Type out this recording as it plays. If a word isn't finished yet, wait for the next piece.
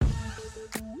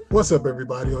What's up,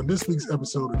 everybody? On this week's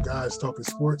episode of Guys Talking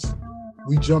Sports,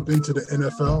 we jump into the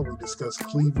NFL. We discuss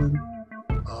Cleveland,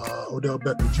 Odell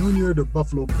Beckham Jr., the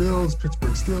Buffalo Bills,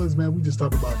 Pittsburgh Steelers. Man, we just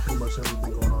talk about pretty much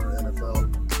everything going on in the NFL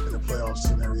and the playoff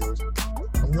scenarios.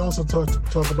 And we also talk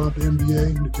about the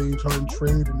NBA, the James Harden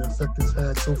trade, and the effect it's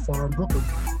had so far in Brooklyn.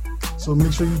 So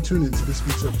make sure you tune into this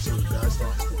week's episode of Guys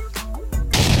Talking Sports.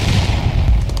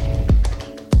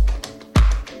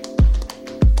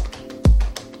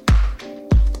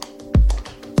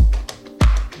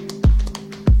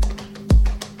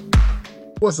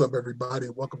 What's up, everybody?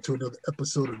 Welcome to another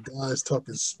episode of Guys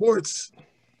Talking Sports.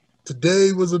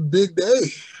 Today was a big day.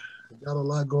 We got a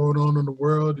lot going on in the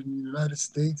world in the United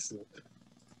States.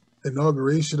 The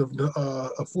inauguration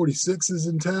of 46 is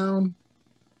in town.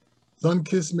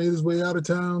 Sunkiss made his way out of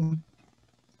town.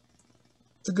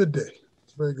 It's a good day.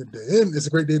 It's a very good day. And it's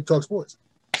a great day to talk sports.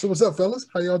 So what's up, fellas?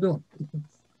 How y'all doing?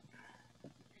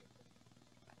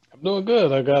 I'm doing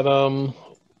good. I got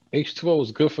H2O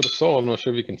is good for the soul. I'm not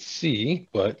sure if you can see,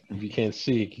 but if you can't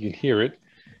see, you can hear it.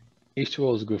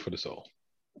 H2O is good for the soul.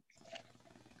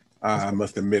 I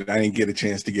must admit, I didn't get a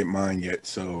chance to get mine yet,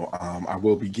 so I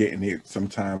will be getting it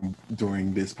sometime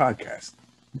during this podcast.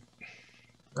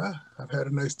 I've had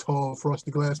a nice, tall,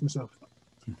 frosty glass myself.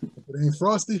 If it ain't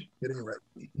frosty, it ain't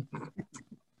right.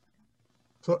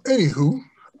 So, anywho,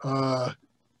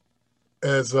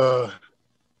 as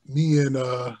me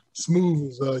and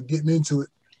Smooth was getting into it,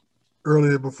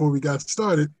 earlier before we got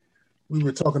started, we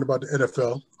were talking about the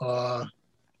NFL.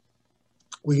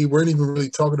 We weren't even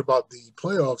really talking about the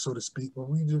playoffs, so to speak, but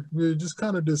we were just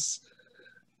kind of just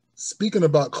speaking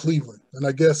about Cleveland. And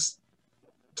I guess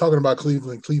talking about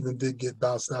Cleveland did get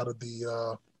bounced out of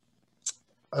the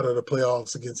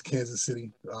playoffs against Kansas City.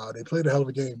 They played a hell of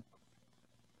a game.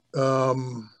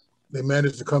 They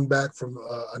managed to come back from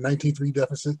a 19-3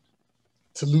 deficit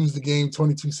to lose the game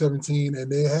 22-17,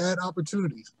 and they had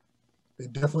opportunities. They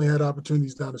definitely had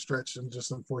opportunities down the stretch, and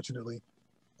just unfortunately,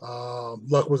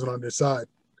 luck wasn't on their side.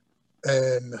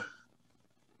 And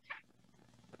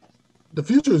the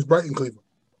future is bright in Cleveland.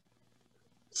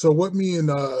 So what me and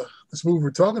Smooth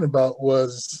were talking about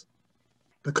was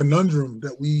the conundrum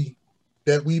that we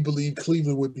believe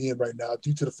Cleveland would be in right now,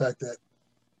 due to the fact that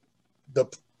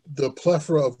the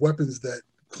plethora of weapons that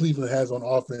Cleveland has on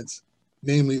offense,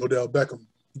 namely Odell Beckham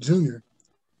Jr.,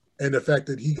 and the fact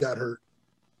that he got hurt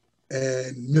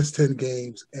and missed 10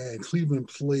 games, and Cleveland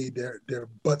played their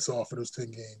butts off for those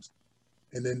 10 games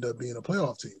and ended up being a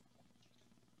playoff team.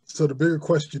 So the bigger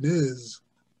question is,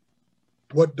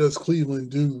 what does Cleveland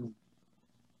do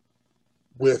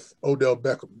with Odell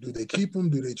Beckham? Do they keep him?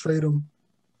 Do they trade him?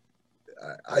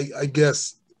 I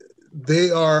guess they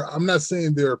are. I'm not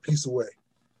saying they're a piece away.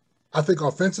 I think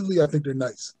offensively, I think they're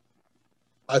nice.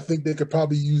 I think they could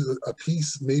probably use a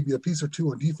piece, maybe a piece or two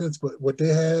on defense, but what they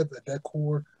have at that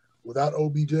core without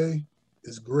OBJ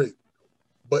is great.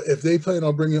 But if they plan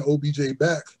on bringing OBJ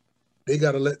back, they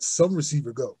got to let some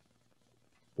receiver go,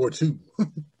 or two,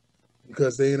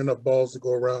 because there ain't enough balls to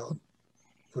go around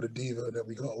for the diva that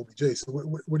we call OBJ. So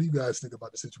what do you guys think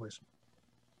about the situation?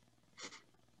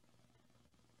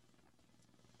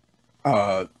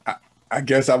 I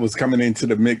guess I was coming into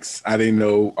the mix. I didn't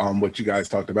know what you guys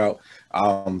talked about.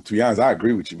 To be honest, I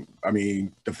agree with you. I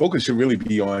mean, the focus should really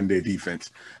be on their defense.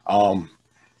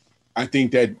 I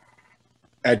think that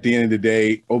at the end of the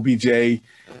day, OBJ,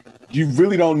 you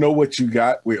really don't know what you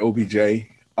got with OBJ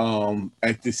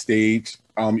at this stage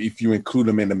if you include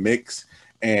him in the mix.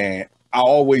 And I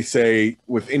always say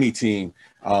with any team,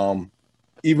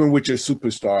 even with your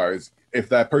superstars, if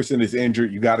that person is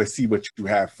injured, you got to see what you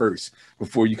have first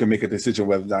before you can make a decision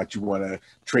whether or not you want to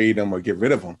trade them or get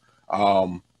rid of them.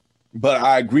 But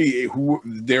I agree,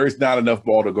 there is not enough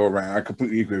ball to go around. I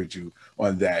completely agree with you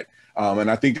on that.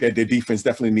 And I think that their defense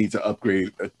definitely needs to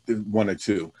upgrade one or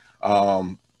two.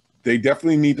 They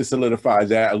definitely need to solidify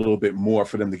that a little bit more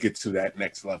for them to get to that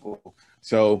next level.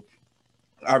 So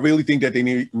I really think that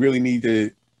they really need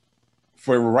to,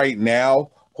 for right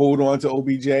now, hold on to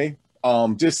OBJ.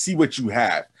 Just see what you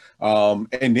have.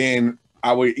 And then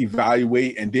I would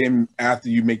evaluate. And then after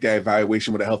you make that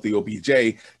evaluation with a healthy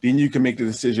OBJ, then you can make the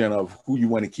decision of who you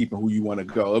want to keep and who you want to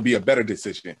go. It'll be a better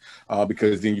decision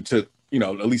because then you took,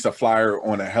 at least a flyer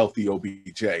on a healthy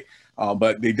OBJ.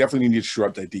 But they definitely need to shore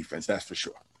up that defense. That's for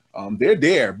sure. They're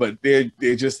there, but they're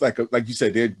just like you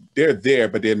said, they're there,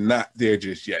 but they're not there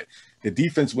just yet. The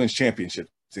defense wins championships,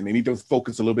 and they need to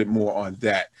focus a little bit more on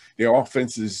that. Their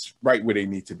offense is right where they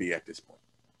need to be at this point.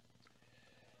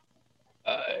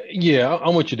 Yeah,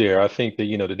 I'm with you there. I think that,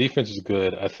 the defense is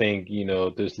good. I think,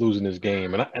 just losing this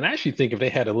game. And I actually think if they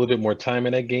had a little bit more time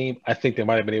in that game, I think they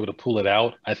might have been able to pull it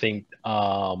out. I think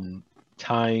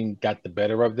time got the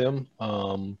better of them,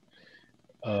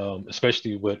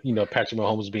 especially with, Patrick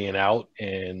Mahomes being out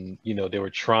and, they were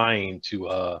trying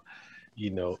to,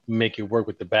 make it work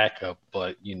with the backup.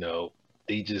 But,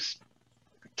 they just,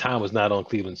 time was not on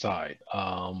Cleveland's side.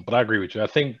 But I agree with you. I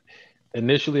think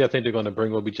initially, I think they're going to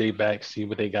bring OBJ back, see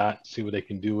what they got, see what they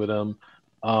can do with him.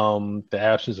 The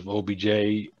absence of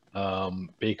OBJ,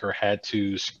 Baker had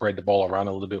to spread the ball around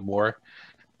a little bit more.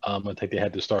 I think they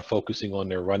had to start focusing on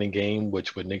their running game,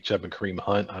 which with Nick Chubb and Kareem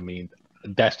Hunt, I mean,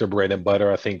 that's their bread and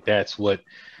butter. I think that's what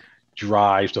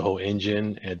drives the whole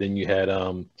engine. And then you had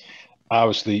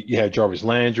obviously you had Jarvis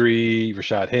Landry,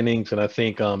 Rashad Hennings, and I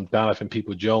think Donovan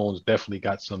People-Jones definitely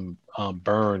got some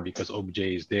burn because OBJ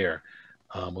is there.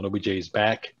 When OBJ is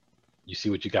back, you see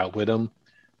what you got with him.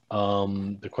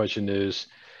 The question is,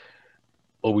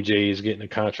 OBJ is getting a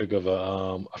contract of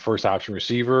a first option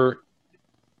receiver.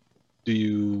 Do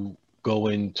you go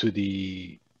into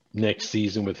the next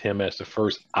season with him as the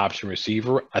first option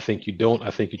receiver? I think you don't.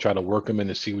 I think you try to work him in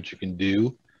to see what you can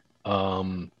do.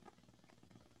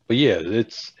 But yeah,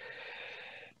 it's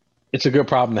a good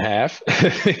problem to have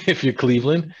if you're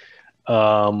Cleveland.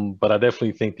 But I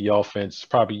definitely think the offense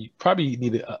probably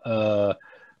needed a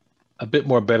bit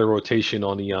more better rotation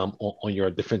on the on your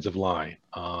defensive line.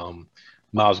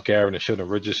 Myles Garrett and Sheldon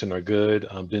Richardson are good.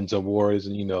 Denzel Ward is,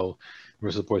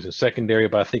 Russell Boyce in secondary,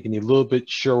 but I think you need a little bit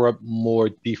shore up more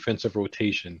defensive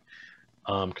rotation.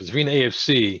 Because if you're in the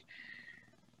AFC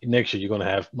next year, you're going to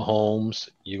have Mahomes,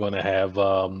 you're going to have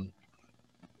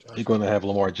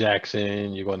Lamar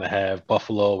Jackson, you're going to have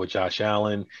Buffalo with Josh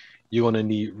Allen. You're going to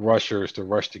need rushers to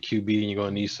rush the QB, and you're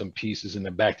going to need some pieces in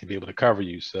the back to be able to cover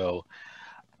you. So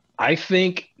I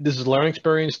think this is a learning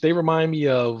experience. They remind me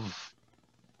of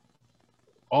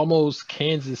almost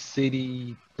Kansas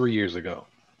City 3 years ago,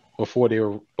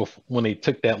 when they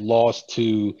took that loss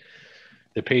to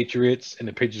the Patriots, and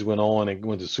the Patriots went on and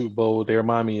went to the Super Bowl. They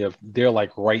remind me of, they're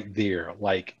like right there,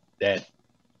 like that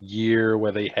year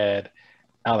where they had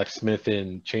Alex Smith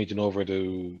and changing over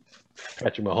to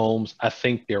Patrick Mahomes. I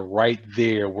think they're right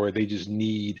there where they just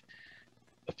need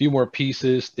a few more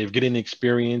pieces. They're getting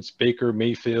experience. Baker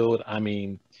Mayfield, I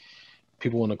mean,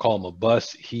 people want to call him a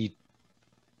bust. He's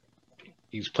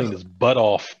playing his butt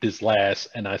off this last,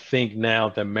 and I think now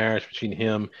the marriage between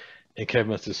him and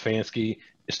Kevin Stefanski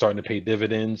is starting to pay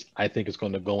dividends. I think it's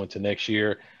going to go into next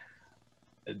year.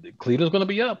 Cleveland's going to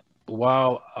be up,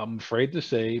 while I'm afraid to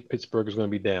say Pittsburgh is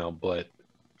going to be down, but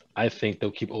I think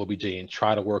they'll keep OBJ and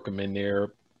try to work him in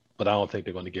there, but I don't think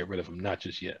they're going to get rid of him, not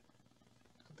just yet.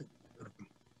 I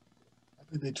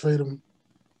think they trade him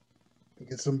and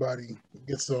get somebody,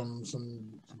 get some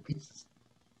pieces.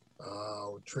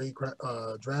 Trade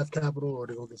draft capital, or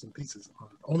they go get some pieces.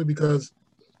 Only because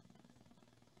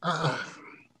I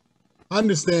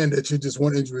understand that you're just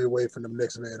one injury away from the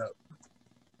next man up,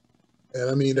 and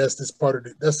I mean that's just part of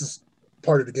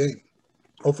the game.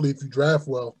 Hopefully, if you draft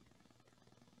well,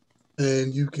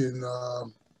 and you can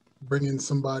bring in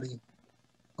somebody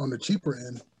on the cheaper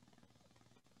end,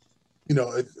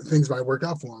 things might work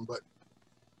out for them. But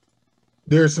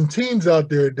there are some teams out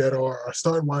there that are a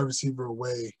starting wide receiver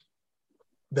away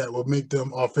that will make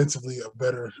them offensively a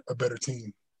better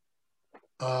team.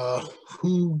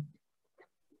 Who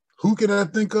can I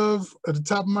think of at the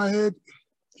top of my head?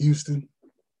 Houston.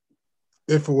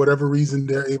 If for whatever reason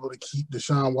they're able to keep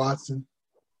Deshaun Watson,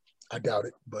 I doubt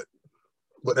it, but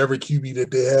whatever QB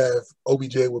that they have,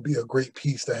 OBJ would be a great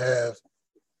piece to have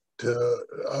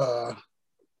to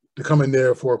come in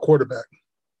there for a quarterback.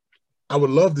 I would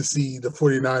love to see the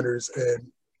 49ers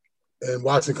and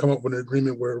Watson come up with an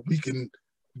agreement where we can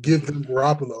give them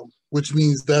Garoppolo, which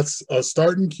means that's a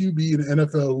starting QB in the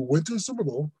NFL who went to a Super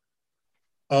Bowl.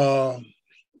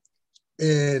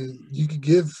 And you could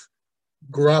give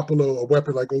Garoppolo a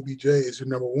weapon like OBJ as your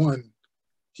number one.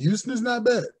 Houston is not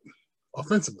bad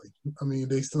offensively. I mean,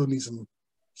 they still need some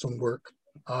work.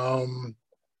 Some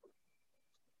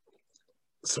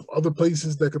other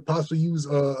places that could possibly use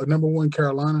a number one,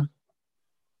 Carolina.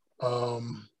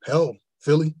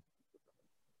 Philly.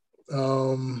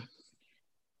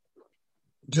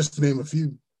 Just to name a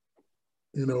few.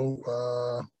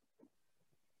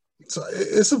 So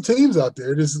it's some teams out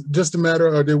there. It is just a matter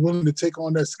of, are they willing to take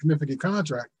on that significant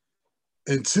contract?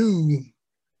 And two,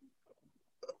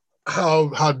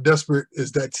 how desperate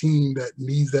is that team that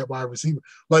needs that wide receiver?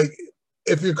 Like,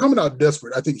 if you're coming out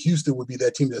desperate, I think Houston would be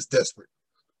that team that's desperate.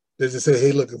 They just say,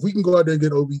 hey, look, if we can go out there and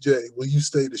get OBJ, will you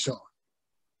stay Deshaun?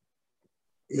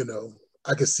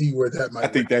 I could see where that might. I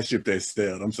think that ship has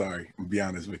sailed. I'm sorry. I'll be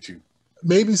honest with you.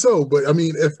 Maybe so, but I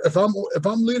mean, if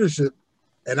I'm leadership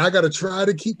and I got to try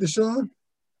to keep Deshaun,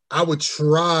 I would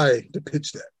try to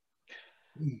pitch that.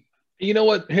 You know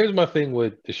what? Here's my thing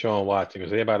with Deshaun Watson,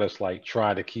 because everybody that's like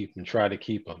try to keep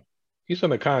him. He's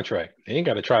on a contract. They ain't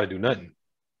got to try to do nothing.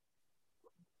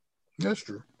 That's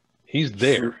true. He's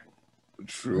there.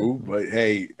 True, but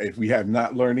hey, if we have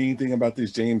not learned anything about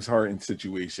this James Harden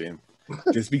situation,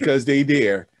 just because they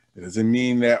there, it doesn't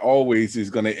mean that always is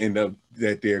going to end up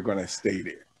that they're going to stay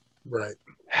there. Right.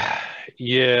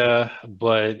 Yeah,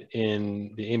 but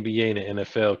in the NBA and the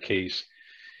NFL case,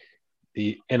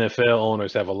 the NFL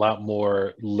owners have a lot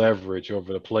more leverage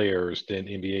over the players than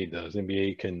NBA does.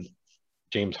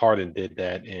 James Harden did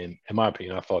that, and in my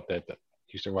opinion, I thought that the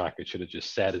Houston Rockets should have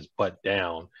just sat his butt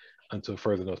down until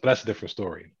further notice. But that's a different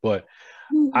story. But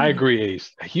I agree, Ace.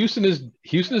 Houston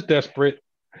is desperate.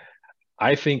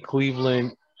 I think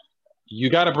Cleveland, you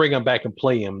got to bring him back and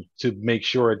play him to make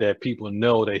sure that people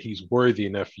know that he's worthy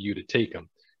enough for you to take him.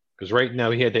 Because right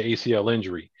now he had the ACL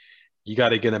injury. You got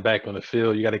to get him back on the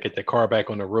field. You got to get the car back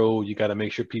on the road. You got to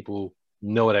make sure people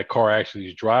know that car actually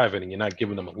is driving and you're not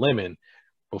giving them a lemon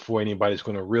before anybody's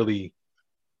going to really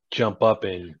jump up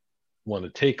and want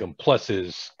to take him, plus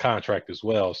his contract as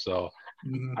well. So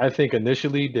I think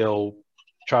initially they'll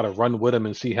try to run with him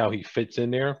and see how he fits in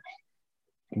there.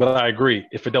 But I agree,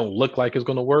 if it don't look like it's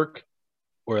going to work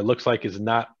or it looks like it's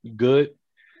not good,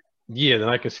 yeah, then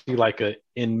I can see like a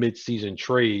in mid-season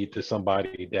trade to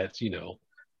somebody that's,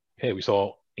 hey, we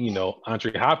saw,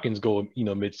 Andre Hopkins go,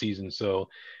 mid-season. So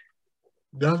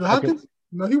DeAndre Hopkins?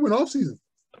 No, he went off season.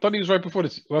 I thought he was right before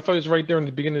this. I thought he was right there in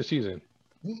the beginning of the season.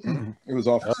 It was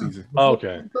off season.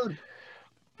 Okay.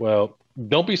 Well,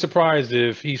 don't be surprised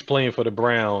if he's playing for the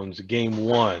Browns game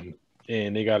 1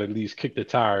 and they got to at least kick the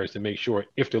tires to make sure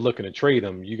if they're looking to trade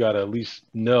him, you got to at least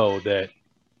know that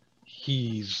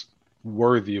he's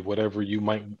worthy of whatever you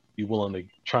might be willing to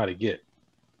try to get.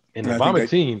 And if I'm a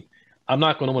team, I'm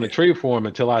not going to want to trade for him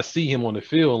until I see him on the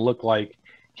field and look like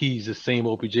he's the same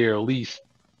OPJ or at least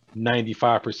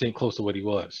 95% close to what he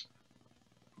was.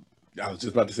 I was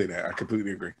just about to say that. I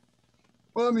completely agree.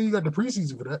 Well, I mean, you got the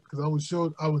preseason for that because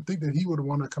I would think that he would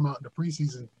want to come out in the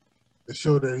preseason to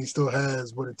show that he still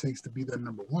has what it takes to be that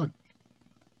number one.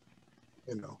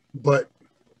 But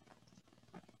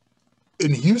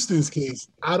in Houston's case,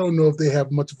 I don't know if they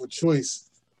have much of a choice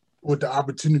with the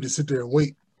opportunity to sit there and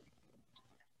wait.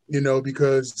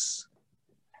 Because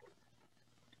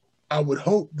I would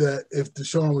hope that if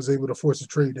Deshaun was able to force a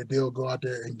trade, that they'll go out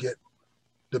there and get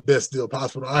the best deal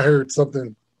possible. I heard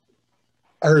something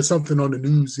on the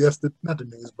news yesterday, not the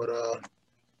news, but I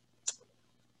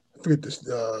forget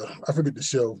the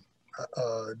show,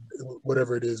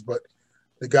 whatever it is. But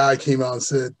the guy came out and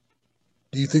said,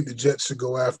 "Do you think the Jets should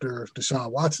go after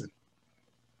Deshaun Watson?"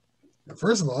 And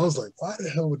first of all, I was like, "Why the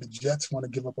hell would the Jets want to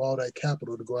give up all that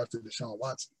capital to go after Deshaun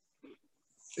Watson?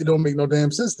 It don't make no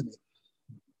damn sense to me."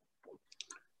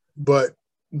 But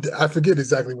I forget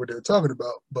exactly what they were talking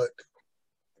about, but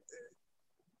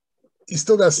he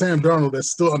still got Sam Darnold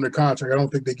that's still under contract. I don't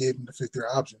think they gave him the fifth-year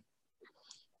option.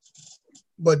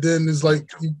 But then it's like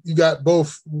you got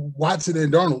both Watson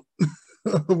and Darnold.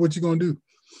 What you gonna do?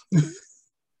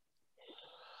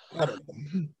 I don't know.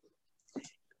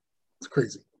 It's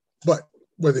crazy. But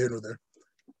whether here nor there.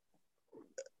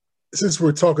 Since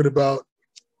we're talking about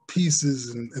pieces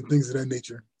and things of that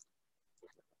nature,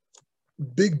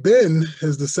 Big Ben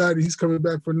has decided he's coming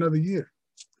back for another year.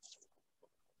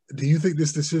 Do you think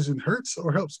this decision hurts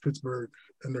or helps Pittsburgh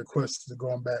in their quest to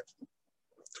going back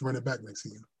to run it back next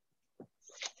season?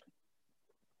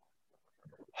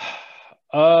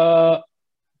 Oh,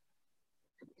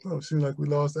 it seems like we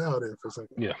lost Al there for a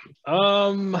second. Yeah.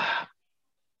 I'm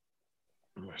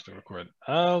still recording.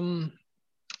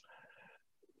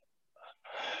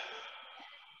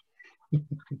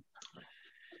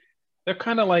 They're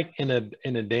kind of like in a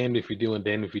damned if you do and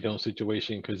damned if you don't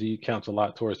situation because he counts a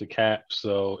lot towards the cap.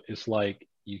 So it's like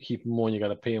you keep him on, you got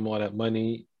to pay him all that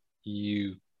money.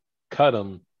 You cut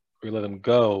him or let him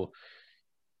go,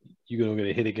 you're going to get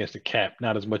a hit against the cap.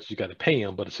 Not as much as you got to pay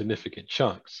him, but a significant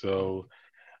chunk. So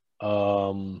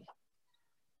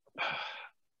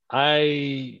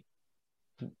I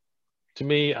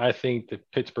think the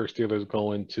Pittsburgh Steelers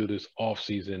go into this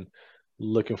offseason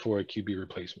looking for a QB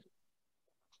replacement.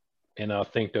 And I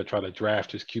think they'll try to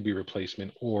draft his QB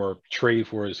replacement or trade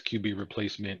for his QB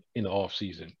replacement in the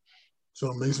offseason.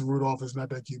 So Mason Rudolph is not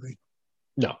that QB?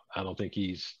 No, I don't think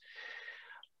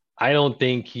I don't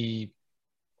think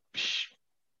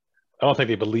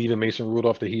they believe in Mason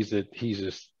Rudolph that he's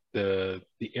the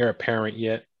heir apparent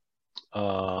yet.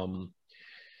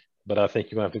 But I think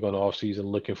you're going to have to go in the offseason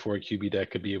looking for a QB that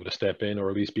could be able to step in or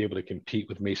at least be able to compete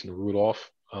with Mason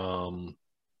Rudolph. I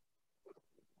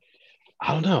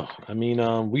don't know. I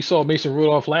mean, we saw Mason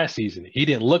Rudolph last season. He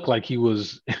didn't look like he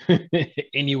was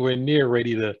anywhere near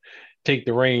ready to take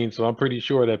the reins. So I'm pretty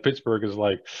sure that Pittsburgh is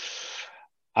like,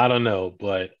 I don't know,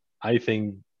 but I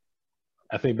think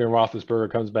Ben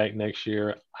Roethlisberger comes back next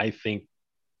year. I think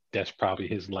that's probably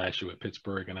his last year at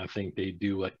Pittsburgh, and I think they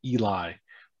do a Eli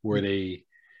where they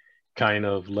kind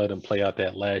of let him play out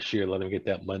that last year, let him get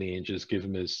that money, and just give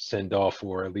him his send off,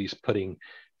 or at least putting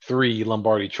 3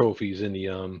 Lombardi trophies in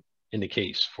the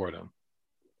case for them.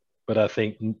 But I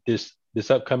think this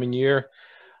upcoming year,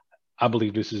 I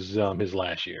believe this is his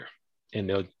last year, and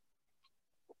they'll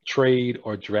trade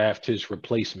or draft his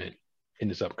replacement in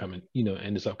this upcoming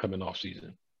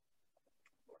offseason.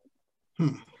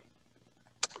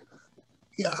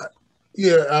 Yeah.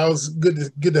 I was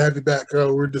good to have you back.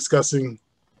 We're discussing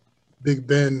Big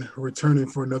Ben returning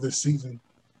for another season,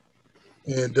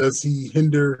 and does he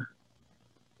hinder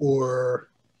or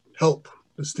help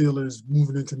the Steelers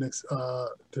moving into next to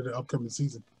the upcoming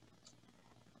season?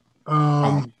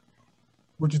 What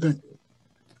do you think?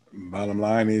 Bottom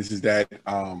line is that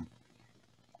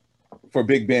for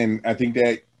Big Ben, I think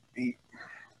that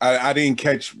I didn't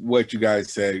catch what you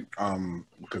guys said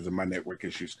because of my network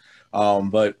issues.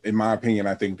 But in my opinion,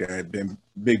 I think that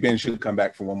Big Ben should come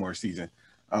back for one more season,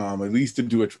 at least to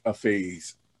do a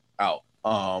phase out.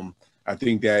 I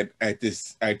think that at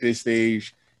this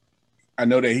stage, I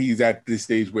know that he's at this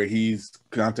stage where he's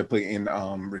contemplating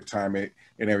retirement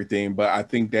and everything, but I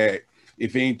think that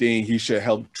if anything, he should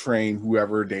help train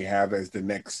whoever they have as the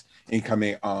next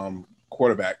incoming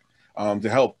quarterback to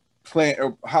help plan,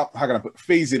 or how can I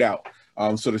phase it out,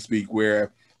 so to speak,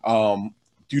 where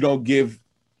you don't give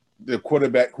the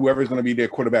quarterback, whoever's going to be their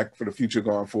quarterback for the future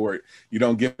going forward, you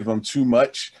don't give them too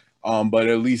much, but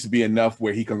at least be enough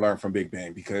where he can learn from Big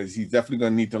Ben, because he's definitely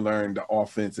going to need to learn the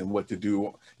offense and what to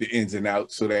do, the ins and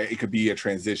outs, so that it could be a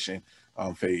transition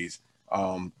phase.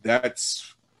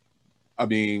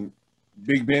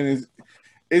 Big Ben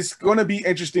it's going to be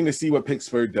interesting to see what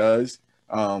Pittsburgh does,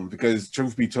 because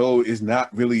truth be told, it's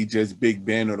not really just Big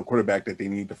Ben or the quarterback that they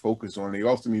need to focus on. They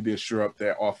also need to shore up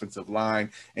their offensive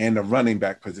line and the running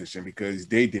back position, because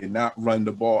they did not run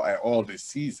the ball at all this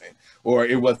season, or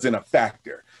it wasn't a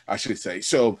factor, I should say.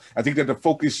 So I think that the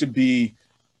focus should be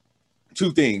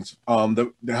two things: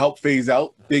 the help phase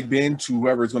out Big Ben to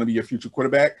whoever is going to be your future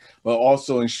quarterback, but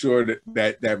also ensure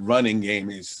that running game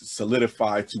is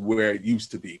solidified to where it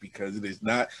used to be, because it is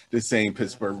not the same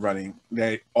Pittsburgh running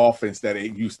that offense that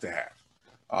it used to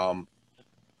have.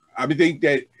 I think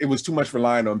that it was too much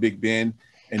relying on Big Ben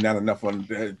and not enough on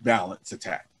the balance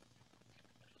attack.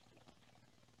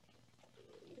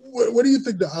 What do you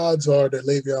think the odds are that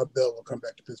Le'Veon Bell will come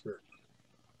back to Pittsburgh?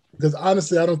 Because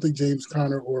honestly, I don't think James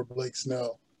Conner or Blake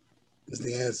Snell is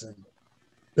the answer.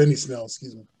 Benny Snell,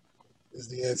 excuse me, is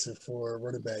the answer for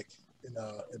running back in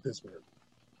Pittsburgh.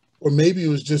 Or maybe it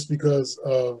was just because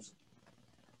of,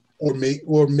 well,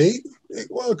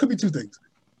 it could be two things.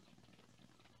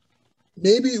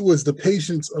 Maybe it was the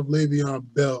patience of Le'Veon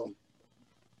Bell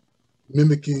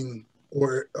mimicking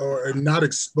or not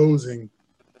exposing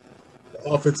the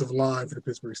offensive line for the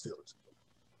Pittsburgh Steelers.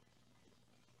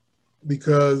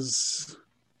 Because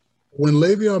when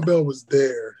Le'Veon Bell was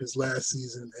there his last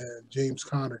season and James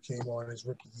Conner came on his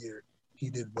rookie year, he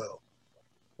did well.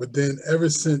 But then ever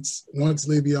since, once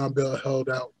Le'Veon Bell held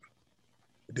out,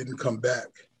 it didn't come back,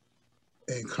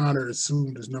 and Conner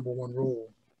assumed his number one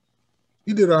role.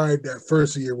 He did all right that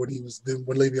first year when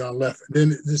Le'Veon left. And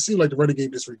then it seemed like the running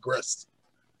game just regressed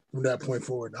from that point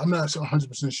forward. I'm not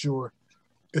 100% sure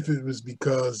if it was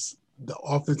because the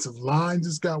offensive line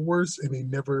just got worse and they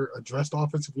never addressed the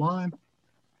offensive line,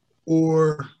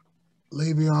 or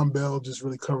Le'Veon Bell just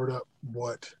really covered up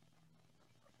what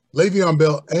Le'Veon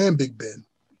Bell and Big Ben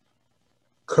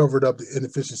covered up the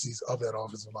inefficiencies of that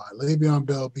offensive line. Le'Veon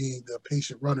Bell being the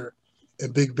patient runner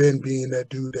and Big Ben being that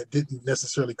dude that didn't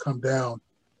necessarily come down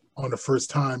on the first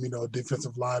time, a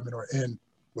defensive lineman or end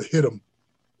would hit him.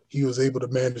 He was able to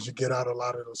manage to get out a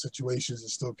lot of those situations and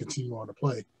still continue on to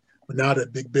play. But now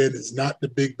that Big Ben is not the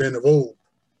Big Ben of old,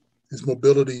 his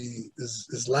mobility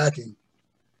is lacking,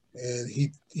 and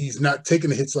he's not taking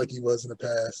the hits like he was in the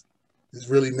past. He's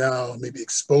really now maybe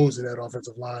exposing that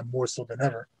offensive line more so than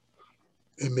ever.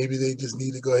 And maybe they just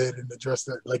need to go ahead and address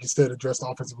that, like you said, address the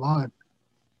offensive line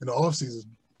in the offseason.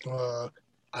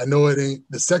 I know it ain't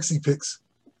the sexy picks,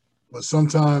 but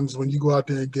sometimes when you go out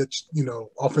there and get,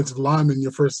 offensive linemen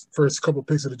your first couple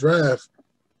picks of the draft,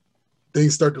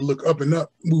 things start to look up and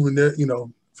up, moving there,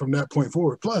 from that point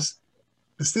forward. Plus,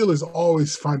 the Steelers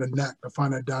always find a knack to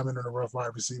find that diamond in a rough wide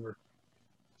receiver.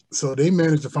 So they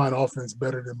manage to find offense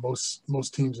better than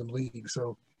most teams in the league.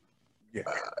 So Yeah.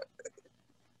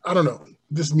 I don't know.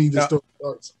 Just me just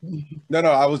thoughts.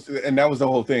 No, and that was the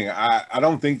whole thing. I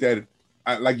don't think that,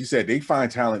 like you said, they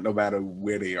find talent no matter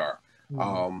where they are.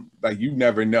 Like you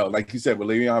never know. Like you said, when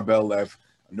Le'Veon Bell left,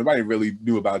 nobody really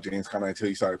knew about James Conner until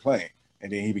he started playing,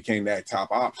 and then he became that top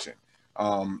option.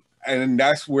 And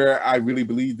that's where I really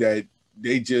believe that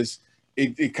they just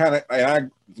it kind of. And I,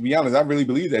 to be honest, I really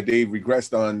believe that they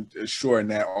regressed on shoring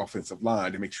that offensive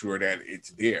line to make sure that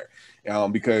it's there,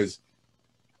 because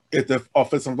if the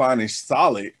offensive line is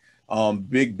solid,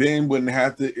 Big Ben wouldn't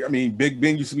have to. I mean, Big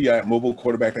Ben used to be a mobile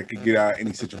quarterback that could get out of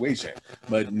any situation.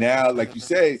 But now, like you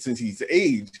said, since he's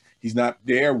aged, he's not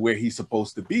there where he's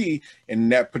supposed to be. And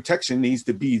that protection needs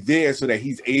to be there so that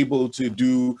he's able to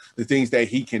do the things that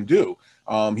he can do.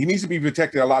 He needs to be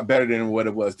protected a lot better than what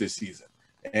it was this season.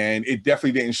 And it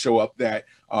definitely didn't show up that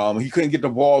he couldn't get the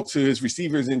ball to his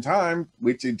receivers in time,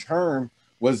 which in turn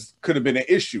could have been an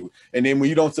issue. And then when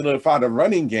you don't solidify the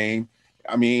running game,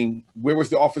 I mean, where was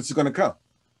the offense going to come?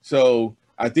 So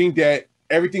I think that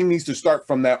everything needs to start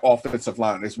from that offensive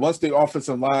line. It's once the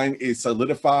offensive line is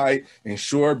solidified and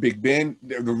sure, Big Ben,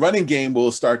 the running game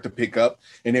will start to pick up.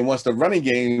 And then once the running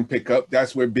game pick up,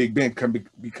 that's where Big Ben can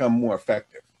become more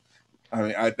effective. I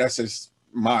mean, that's just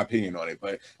my opinion on it.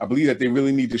 But I believe that they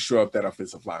really need to shore up that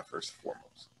offensive line first and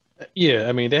foremost. Yeah,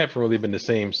 I mean, they haven't really been the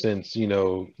same since,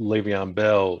 Le'Veon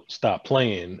Bell stopped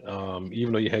playing.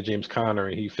 Even though you had James Conner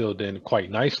and he filled in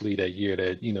quite nicely that year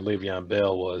that, Le'Veon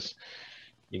Bell was,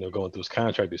 going through his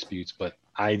contract disputes. But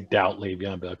I doubt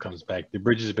Le'Veon Bell comes back. The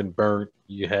bridges have been burnt.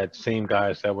 You had same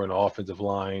guys that were in the offensive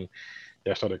line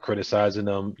that started criticizing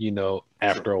them,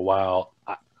 after a while.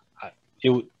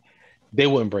 They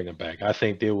wouldn't bring him back. I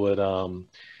think they would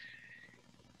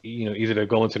either they're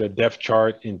going to the depth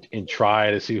chart and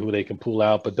try to see who they can pull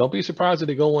out. But don't be surprised if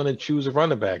they go in and choose a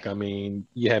running back. I mean,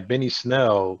 you had Benny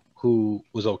Snell, who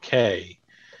was okay.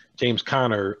 James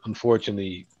Conner,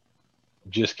 unfortunately,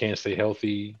 just can't stay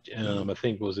healthy. I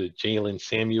think, was it Jalen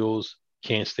Samuels,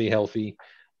 can't stay healthy.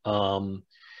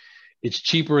 It's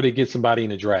cheaper to get somebody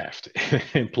in the draft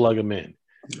and plug them in.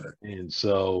 And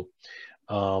so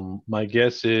my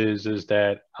guess is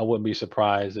that I wouldn't be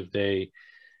surprised if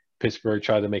Pittsburgh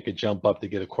tried to make a jump up to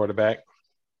get a quarterback.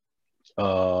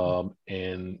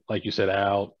 And like you said,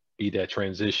 Al, be that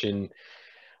transition.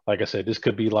 Like I said, this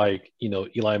could be like,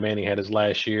 Eli Manning had his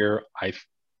last year. I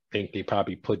think they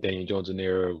probably put Daniel Jones in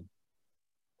there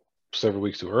several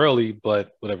weeks too early,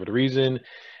 but whatever the reason,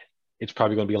 it's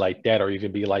probably going to be like that, or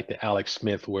even be like the Alex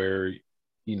Smith where,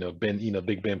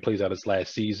 Big Ben plays out his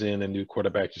last season and new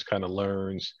quarterback just kind of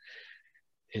learns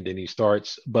and then he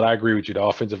starts. But I agree with you. The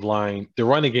offensive line, the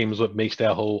running game is what makes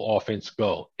that whole offense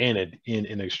go, and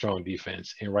in a strong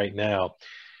defense. And right now,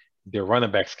 their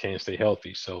running backs can't stay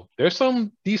healthy. So there's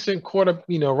some decent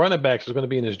running backs are going to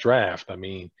be in this draft. I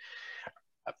mean,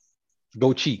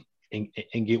 go cheap and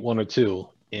get one or two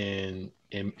and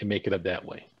make it up that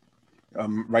way.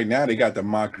 Right now, they got the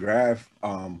mock draft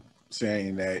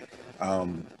saying that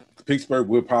Pittsburgh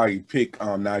will probably pick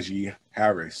Najee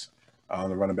Harris,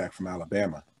 the running back from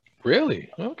Alabama. Really?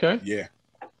 Okay. Yeah.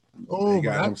 Oh, they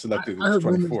got him selected I heard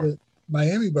 24. That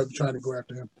Miami might be trying to go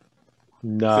after him.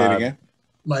 Nah. Say it again.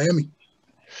 Miami.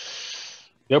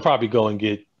 They'll probably go and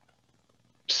get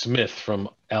Smith from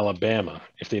Alabama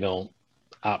if they don't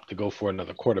opt to go for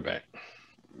another quarterback.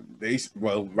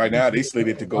 Right now they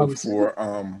slated to go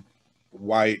for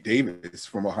Wyatt Davis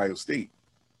from Ohio State.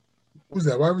 Who's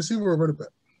that, wide receiver or running back?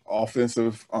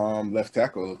 Offensive left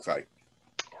tackle, looks like.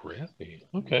 Really?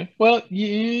 Okay. Well,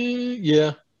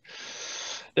 yeah.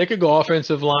 They could go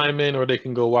offensive lineman or they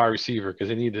can go wide receiver because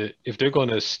they need to. If they're going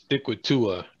to stick with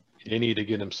Tua, they need to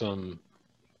get him some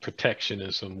protection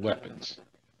and some weapons.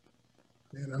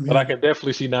 But I can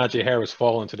definitely see Najee Harris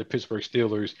fall into the Pittsburgh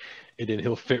Steelers, and then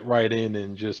he'll fit right in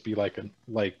and just be like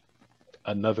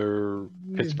another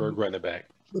Pittsburgh running back.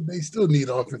 But they still need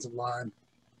offensive line.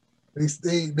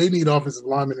 They need offensive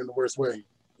linemen in the worst way,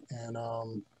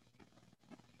 and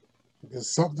because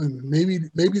something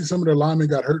maybe some of their linemen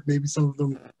got hurt. Maybe some of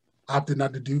them opted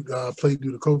not to play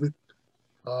due to COVID,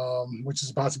 which is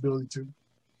a possibility too.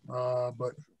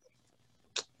 But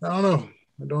I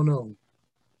don't know.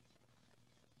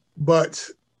 But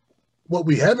what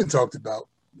we haven't talked about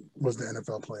was the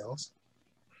NFL playoffs.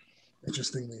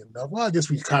 Interestingly enough, well, I guess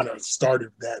we kind of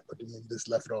started that, but then we just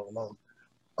left it all alone.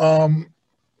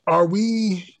 Are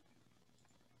we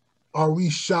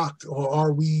shocked, or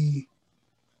are we?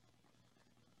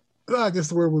 Well, I guess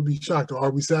the word would be shocked, or are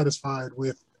we satisfied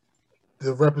with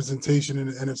the representation in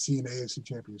the NFC and the AFC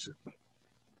Championship.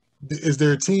 Is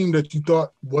there a team that you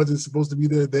thought wasn't supposed to be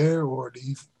there, or do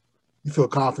you feel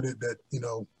confident that, you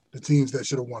know, the teams that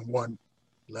should have won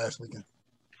last weekend?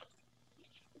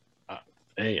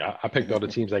 Hey, I picked all the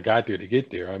teams that got there to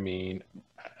get there. I mean,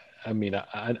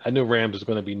 I knew Rams was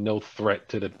going to be no threat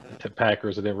to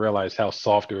Packers. I didn't realize how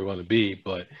soft they were going to be,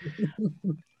 but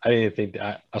I didn't think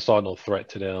that I saw no threat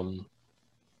to them.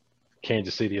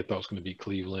 Kansas City, I thought was going to be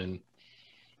Cleveland.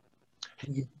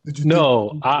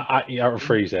 No, I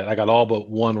rephrase that. I got all but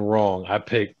one wrong. I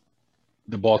picked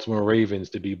the Baltimore Ravens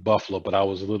to be Buffalo, but I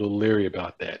was a little leery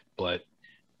about that. But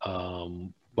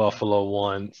Buffalo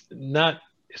won.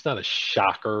 It's not a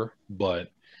shocker, but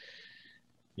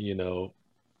you know,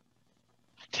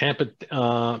 Tampa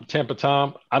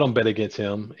Tom, I don't bet against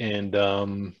him. And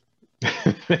Drew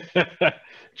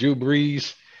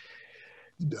Brees,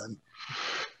 done.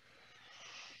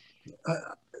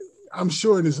 I'm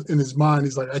sure in his mind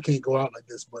he's like, I can't go out like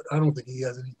this, but I don't think he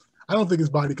has any. I don't think his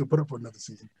body could put up for another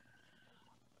season.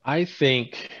 I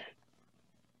think,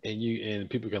 and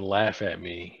people can laugh at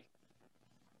me.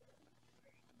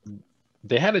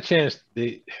 They had a chance.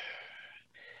 They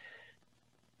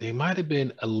might have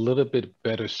been a little bit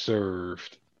better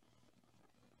served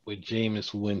with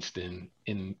Jameis Winston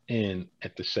in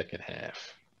at the second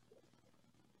half,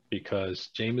 because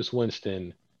Jameis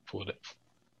Winston, for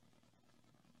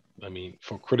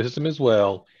criticism as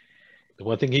well, the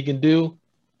one thing he can do,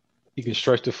 he can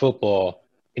stretch the football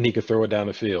and he can throw it down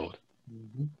the field.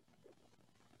 Mm-hmm.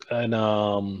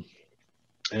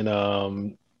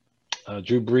 And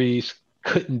Drew Brees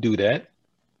couldn't do that.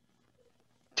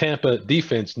 Tampa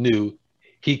defense knew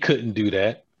he couldn't do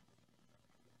that.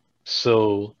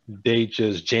 So they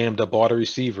just jammed up all the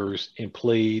receivers and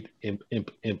played, you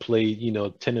know,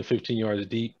 10 and 15 yards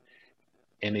deep,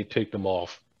 and they picked them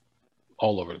off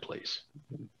all over the place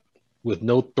with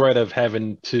no threat of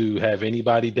having to have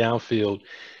anybody downfield,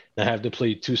 not having to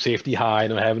play two safety high,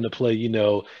 not having to play,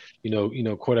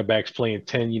 quarterbacks playing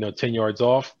 10 yards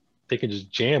off. They can just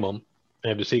jam them and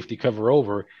have the safety cover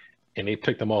over, and they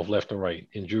picked them off left and right.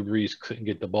 And Drew Brees couldn't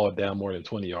get the ball down more than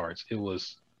 20 yards. It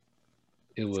was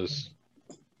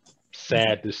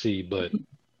sad to see, but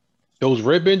those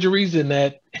rib injuries and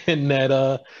that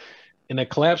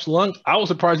collapsed lungs, I was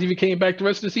surprised he even came back the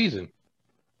rest of the season.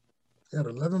 He had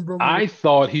 11 broken. I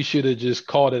thought he should have just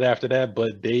called it after that,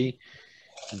 but they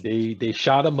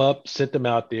shot him up, sent him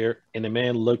out there, and the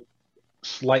man looked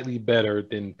slightly better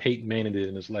than Peyton Manning did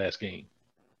in his last game.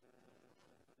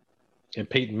 And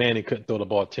Peyton Manning couldn't throw the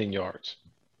ball 10 yards.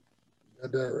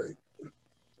 Got that right.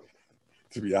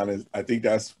 To be honest, I think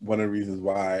that's one of the reasons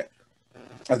why.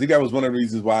 I think that was one of the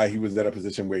reasons why he was at a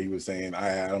position where he was saying,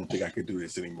 I don't think I could do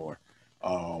this anymore.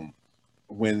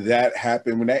 When that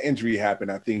happened, when that injury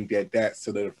happened, I think that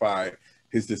solidified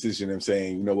his decision of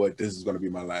saying, you know what, this is going to be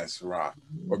my last hurrah,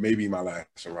 or maybe my last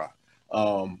hurrah.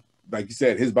 Like you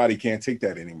said, his body can't take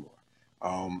that anymore.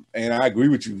 And I agree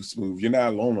with you, Smooth. You're not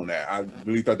alone on that. I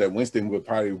really thought that Winston would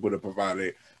have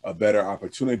provided a better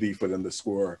opportunity for them to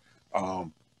score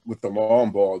with the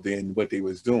long ball than what they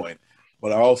was doing.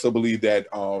 But I also believe that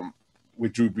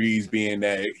with Drew Brees being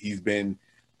that he's been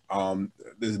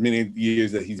there's many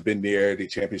years that he's been there, the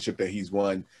championship that he's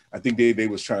won, I think they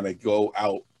was trying to go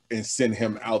out and send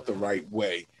him out the right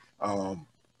way,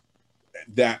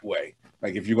 that way.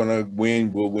 Like, if you're going to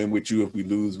win, we'll win with you. If we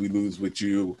lose with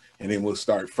you, and then we'll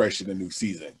start fresh in the new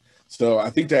season. So I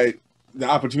think that the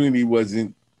opportunity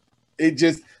wasn't in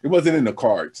the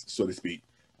cards, so to speak.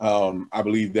 I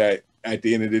believe that at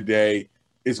the end of the day,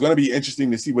 it's going to be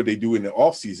interesting to see what they do in the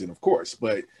offseason, of course.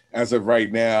 But as of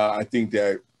right now, I think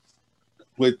that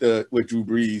with Drew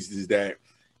Brees is that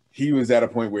he was at a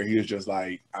point where he was just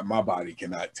like, my body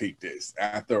cannot take this.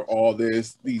 After all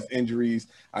these injuries,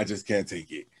 I just can't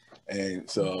take it. And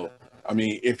so, I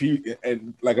mean,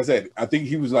 and like I said, I think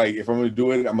he was like, if I'm going to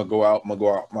do it, I'm going to go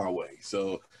out my way.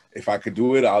 So if I could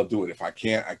do it, I'll do it. If I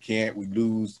can't, I can't. We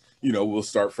lose, we'll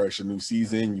start fresh a new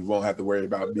season. You won't have to worry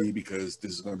about me because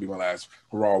this is going to be my last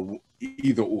hurrah,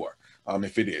 either or,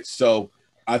 if it is. So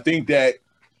I think that,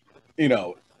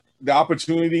 the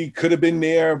opportunity could have been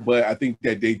there, but I think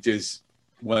that they just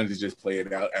wanted to just play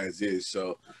it out as is.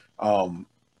 So I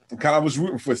kind of was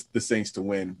rooting for the Saints to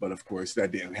win, but of course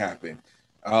that didn't happen.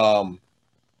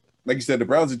 Like you said, the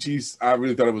Browns and Chiefs, I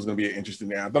really thought it was going to be an interesting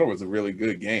game. I thought it was a really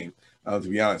good game, to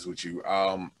be honest with you.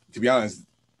 To be honest,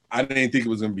 I didn't think it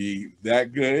was going to be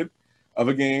that good of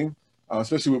a game,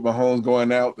 especially with Mahomes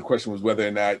going out. The question was whether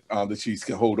or not the Chiefs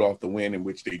could hold off the win, in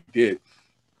which they did.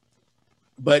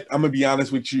 But I'm going to be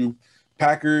honest with you,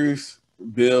 Packers,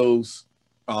 Bills,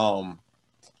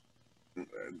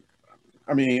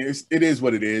 I mean, it is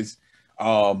what it is.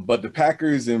 But the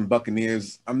Packers and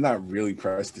Buccaneers, I'm not really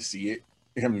pressed to see it.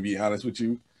 I'm going to be honest with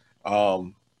you.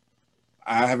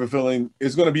 I have a feeling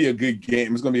it's going to be a good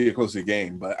game. It's going to be a closer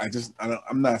game, but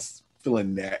I'm not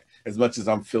feeling that as much as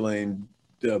I'm feeling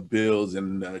the Bills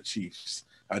and the Chiefs.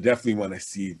 I definitely want to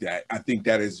see that. I think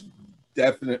that is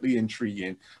definitely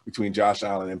intriguing between Josh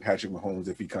Allen and Patrick Mahomes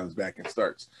if he comes back and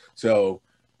starts. So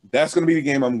that's going to be the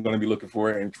game I'm going to be looking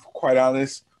for. And quite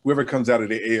honest, whoever comes out of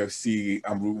the AFC,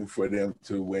 I'm rooting for them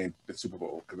to win the Super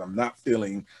Bowl because I'm not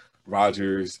feeling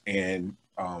Rodgers and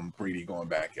Brady going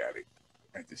back at it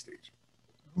at this stage.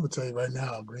 I'm going to tell you right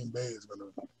now, Green Bay is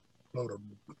going to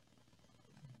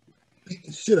beat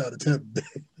the shit out of Tampa Bay.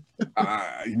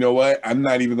 You know what? I'm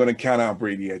not even going to count out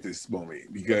Brady at this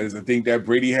moment because I think that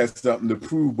Brady has something to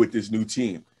prove with this new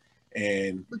team.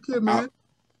 And look here, man.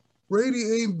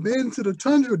 Brady ain't been to the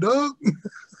tundra, dog.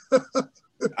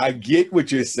 I get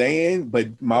what you're saying,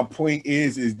 but my point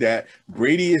is that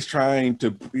Brady is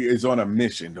on a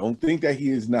mission. Don't think that he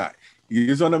is not. He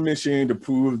is on a mission to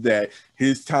prove that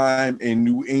his time in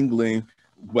New England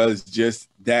was just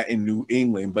that in New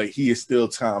England, but he is still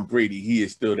Tom Brady. He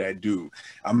is still that dude.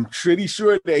 I'm pretty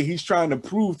sure that he's trying to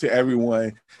prove to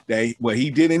everyone that what he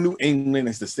did in New England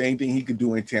is the same thing he could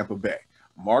do in Tampa Bay.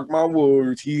 Mark my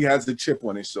words, he has a chip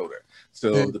on his shoulder.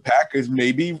 So the Packers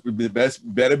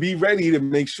better be ready to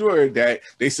make sure that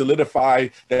they solidify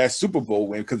that Super Bowl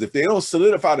win. Because if they don't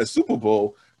solidify the Super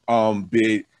Bowl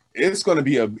bid, it's going to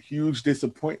be a huge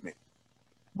disappointment.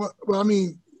 Well, I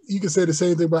mean, you can say the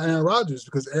same thing about Aaron Rodgers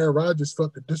because Aaron Rodgers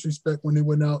felt the disrespect when they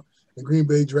went out and Green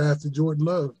Bay drafted Jordan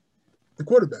Love, the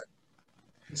quarterback.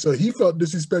 So he felt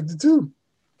disrespected too.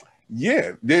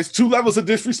 Yeah, there's two levels of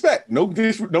disrespect. No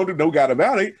doubt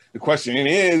about it. The question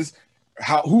is,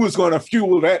 who is going to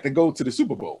fuel that to go to the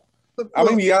Super Bowl? I'm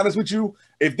going to be honest with you.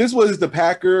 If this was the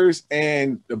Packers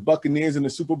and the Buccaneers in the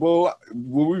Super Bowl,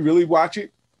 will we really watch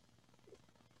it?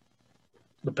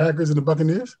 The Packers and the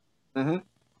Buccaneers? Mm-hmm.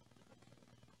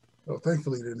 Well,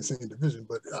 thankfully they're in the same division,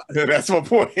 but that's my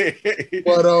point.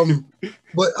 but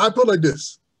I put it like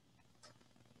this.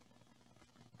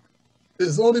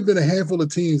 There's only been a handful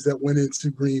of teams that went into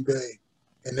Green Bay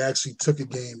and actually took a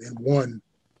game and won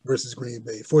versus Green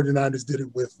Bay. 49ers did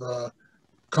it with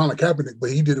Colin Kaepernick,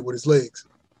 but he did it with his legs.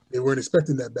 They weren't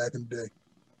expecting that back in the day.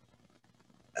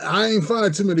 I ain't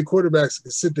find too many quarterbacks that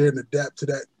can sit there and adapt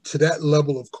to that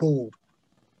level of cold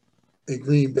in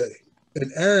Green Bay. And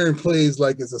Aaron plays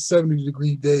like it's a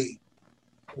 70-degree day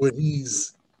when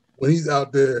he's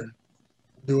out there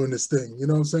doing this thing. You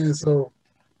know what I'm saying? So,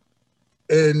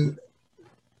 and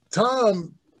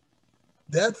Tom,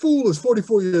 that fool is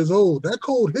 44 years old. That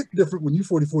cold hit different when you're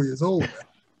 44 years old, man.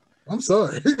 I'm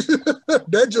sorry.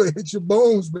 That joint hits your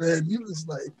bones, man. You just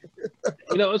like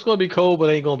it's going to be cold, but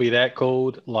it ain't going to be that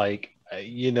cold. Like,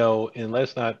 and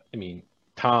let's not,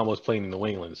 Tom was playing in New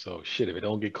England, so shit, if it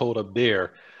don't get cold up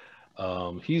there,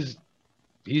 he's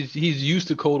used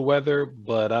to cold weather,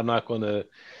 but I'm not going to,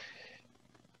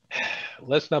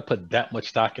 let's not put that much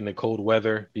stock in the cold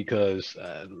weather because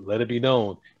let it be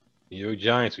known, New York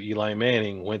Giants with Eli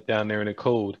Manning went down there in the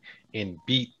cold and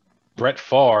beat Brett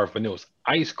Favre when it was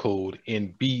ice cold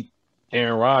and beat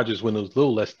Aaron Rodgers when it was a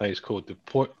little less ice cold.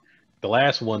 The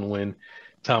last one when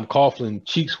Tom Coughlin's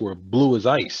cheeks were blue as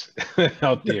ice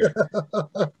out there.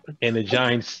 And the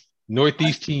Giants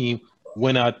Northeast team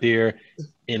went out there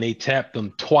and they tapped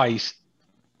them twice.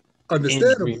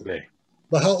 Understandable. In Green Bay.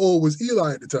 But how old was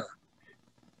Eli at the time?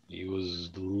 He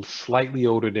was slightly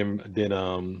older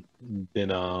than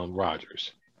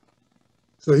Rodgers.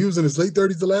 So he was in his late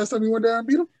 30s the last time he went down and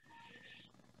beat him?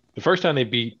 The first time they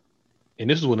beat, and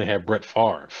this is when they had Brett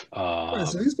Favre. Right,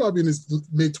 so he's probably in his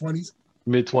mid-20s.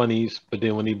 Mid-20s, but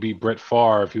then when he beat Brett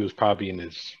Favre, he was probably in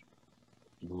his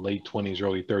late 20s,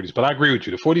 early 30s. But I agree with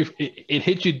you. It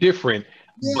hit you different,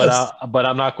 yes. But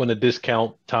I'm not going to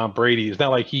discount Tom Brady. It's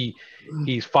not like he's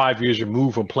 5 years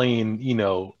removed from playing,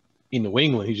 in New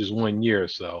England. He's just 1 year or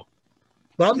so.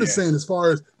 But I'm just saying, as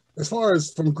far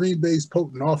as from Green Bay's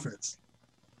potent offense,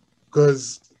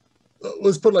 because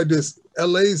let's put it like this: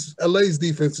 LA's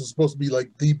defense is supposed to be like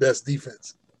the best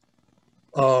defense.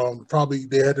 Probably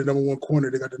they had the number one corner,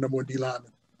 they got the number one D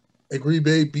lineman, and Green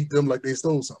Bay beat them like they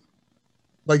stole something,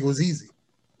 like it was easy.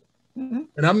 Mm-hmm.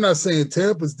 And I'm not saying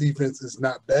Tampa's defense is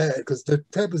not bad because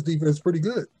Tampa's defense is pretty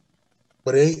good,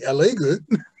 but it ain't LA good,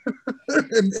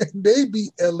 and they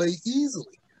beat LA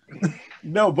easily.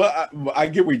 No, but I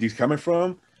get where he's coming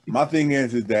from. My thing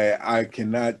is that I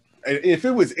cannot. If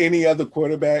it was any other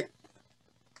quarterback,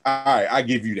 all right, I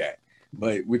give you that.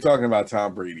 But we're talking about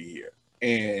Tom Brady here,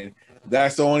 and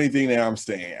that's the only thing that I'm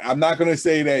saying. I'm not going to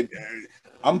say that.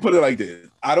 I'm going to put it like this.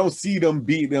 I don't see them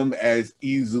beat them as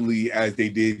easily as they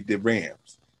did the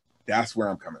Rams. That's where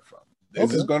I'm coming from.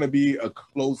 This is going to be a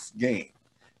close game.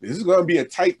 This is going to be a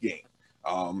tight game.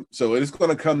 So it's going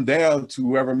to come down to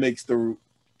whoever makes the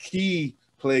key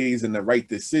plays and the right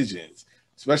decisions,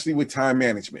 especially with time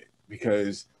management,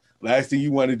 because last thing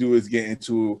you want to do is get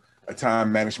into a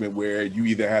time management where you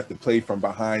either have to play from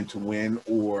behind to win,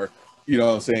 or, you know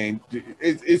what I'm saying,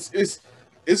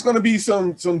 it's going to be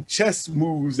some chess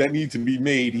moves that need to be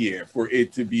made here for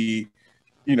it to be,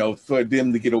 you know, for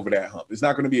them to get over that hump. It's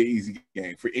not going to be an easy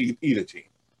game for either team.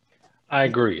 I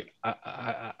agree.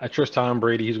 I trust Tom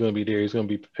Brady. He's going to be there. He's going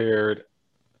to be prepared.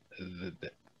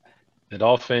 That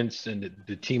offense and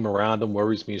the team around him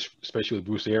worries me, especially with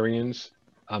Bruce Arians.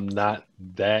 I'm not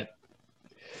that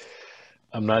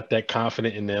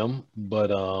confident in them,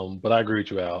 but I agree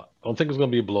with you, Al. I don't think it's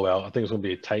going to be a blowout. I think it's going to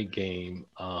be a tight game.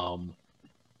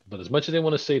 But as much as they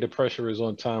want to say the pressure is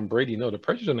on Tom Brady, no, the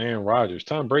pressure's on Aaron Rodgers.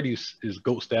 Tom Brady's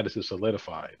GOAT status is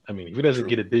solidified. I mean, if he doesn't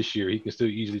get it this year, he can still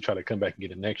easily try to come back and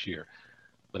get it next year.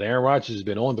 But Aaron Rodgers has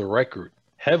been on the record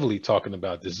heavily talking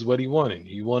about this is what he wanted.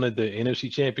 He wanted the NFC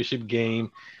Championship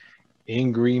game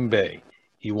in Green Bay.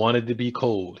 He wanted to be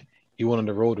cold. He wanted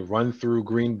the road to run through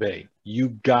Green Bay. You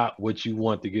got what you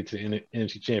want to get to the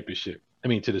NFC Championship. I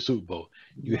mean, to the Super Bowl.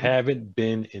 You haven't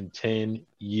been in 10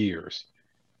 years.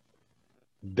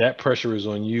 That pressure is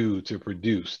on you to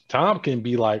produce. Tom can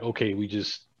be like, okay, we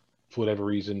just, for whatever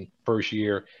reason, first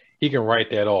year, he can write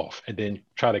that off and then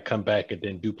try to come back and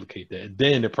then duplicate that.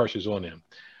 Then the pressure's on him.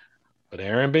 But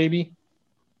Aaron, baby,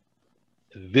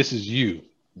 this is you.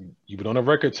 You've been on a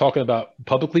record talking about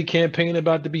publicly campaigning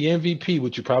about to be MVP,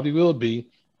 which you probably will be.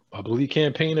 Publicly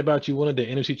campaigning about you wanted the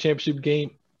NFC Championship game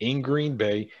in Green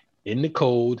Bay, in the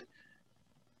cold,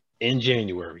 in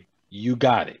January. You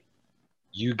got it.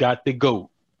 You got the GOAT.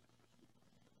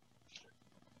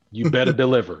 You better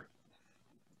deliver.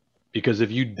 Because if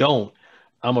you don't,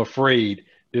 I'm afraid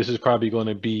this is probably going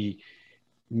to be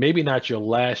maybe not your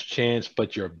last chance,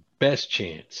 but your best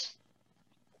chance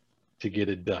to get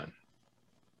it done.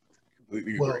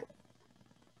 Well,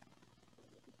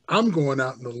 I'm going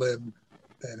out on the limb,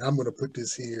 and I'm going to put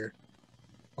this here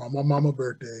on my mama's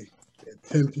birthday at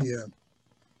 10 p.m.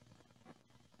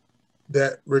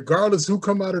 That regardless who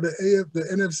come out of the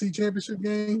NFC Championship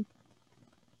game,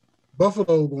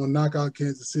 Buffalo going to knock out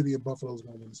Kansas City, and Buffalo's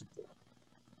going to win the Super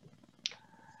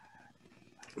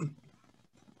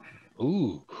Bowl.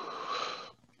 Ooh.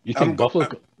 You think Buffalo?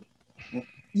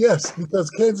 Yes, because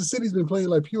Kansas City's been playing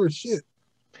like pure shit.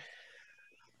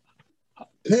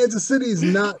 Kansas City is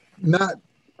not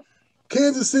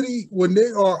Kansas City when they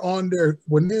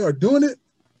are doing it,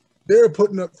 they're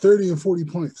putting up 30 and 40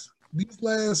 points. These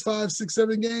last 5, 6,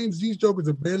 7 games, these jokers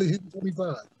are barely hitting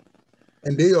 25.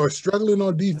 And they are struggling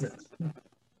on defense.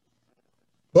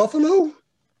 Buffalo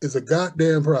is a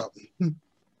goddamn problem.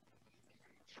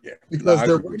 Yeah, because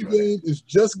their running game is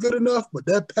just good enough, but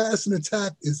that passing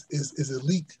attack is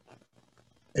elite.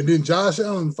 And then Josh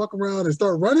Allen fuck around and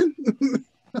start running.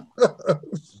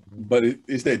 But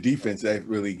it's that defense that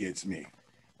really gets me.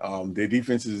 Their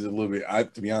defense is a little bit,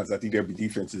 to be honest, I think their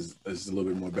defense is a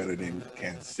little bit more better than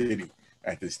Kansas City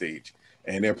at this stage.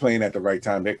 And they're playing at the right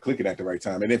time. They're clicking at the right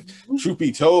time. And if, truth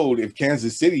be told, if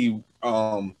Kansas City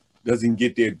doesn't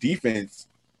get their defense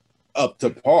up to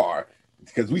par,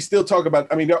 because we still talk about,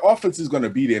 I mean, their offense is going to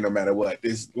be there no matter what.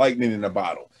 There's lightning in a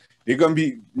bottle. They're going to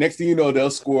be, next thing you know, they'll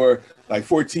score like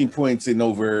 14 points in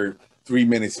over 3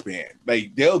 minute span.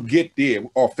 Like, they'll get there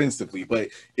offensively. But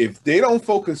if they don't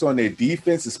focus on their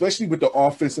defense, especially with the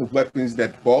offensive weapons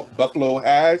that Buffalo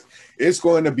has, it's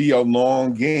going to be a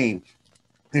long game.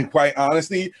 And quite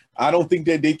honestly, I don't think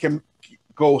that they can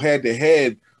go head to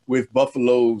head with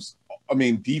Buffalo's,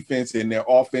 defense and their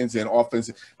offense and offense.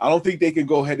 I don't think they can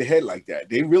go head to head like that.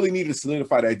 They really need to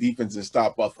solidify that defense and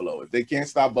stop Buffalo. If they can't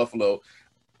stop Buffalo,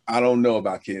 I don't know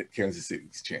about Kansas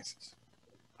City's chances.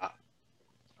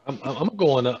 I'm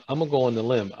going to go on the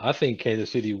limb. I think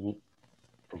Kansas City will,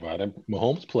 provided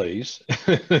Mahomes plays.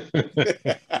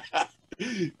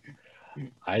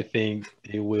 I think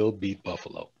they will beat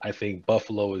Buffalo. I think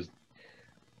Buffalo's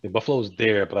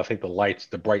there, but I think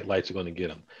the bright lights are going to get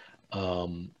them.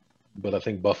 But I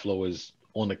think Buffalo is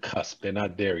on the cusp. They're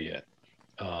not there yet.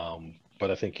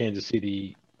 But I think Kansas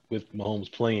City, with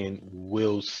Mahomes playing,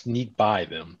 will sneak by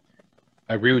them.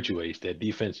 I agree with you, Ace. That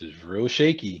defense is real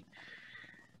shaky.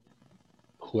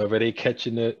 Whoever they catch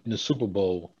in the Super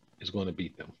Bowl is going to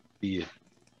beat them, be it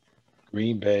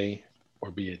Green Bay or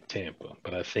be it Tampa.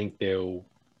 But I think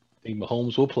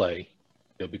Mahomes will play.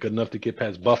 They'll be good enough to get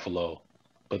past Buffalo,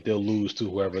 but they'll lose to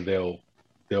whoever they'll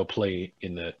play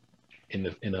in the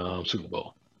Super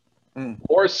Bowl.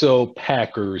 More so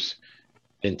Packers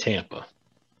than Tampa.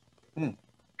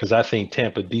 Because I think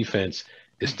Tampa defense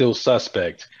is still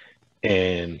suspect,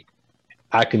 and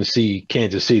I can see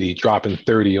Kansas City dropping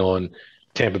 30 on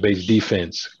Tampa Bay's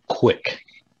defense quick.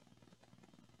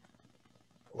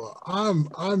 Well,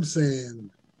 I'm saying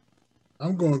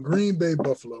I'm going Green Bay,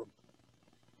 Buffalo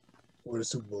for the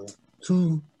Super Bowl.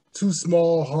 Two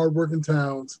small, hardworking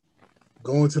towns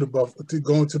going to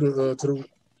the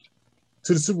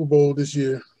Super Bowl this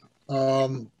year.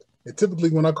 And typically,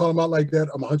 when I call them out like that,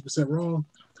 I'm 100% wrong.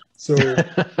 So,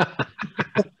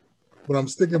 but I'm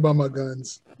sticking by my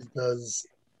guns because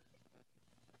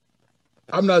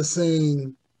I'm not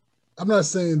saying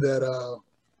that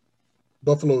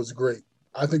Buffalo is great.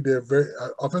 I think they're very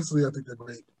offensively. I think they're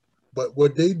great, but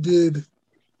what they did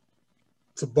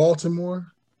to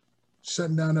Baltimore,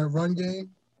 shutting down that run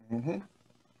game,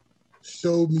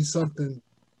 showed me something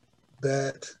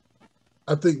that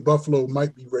I think Buffalo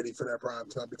might be ready for that prime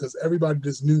time because everybody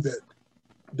just knew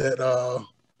that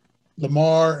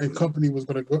Lamar and company was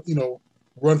going to go,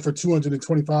 run for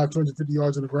 225, 250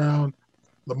 yards on the ground.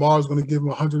 Lamar was going to give him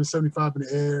 175 in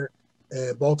the air,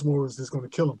 and Baltimore was just going to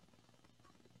kill him.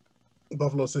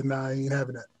 Buffalo said, "Nah, I ain't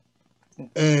having that."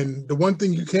 And the one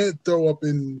thing you can't throw up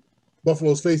in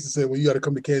Buffalo's face and say, "Well, you got to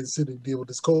come to Kansas City to deal with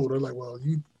this cold." They're like, "Well,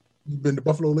 you've been to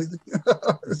Buffalo lately?"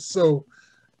 So,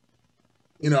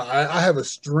 I have a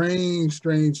strange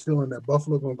feeling that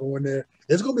Buffalo going to go in there.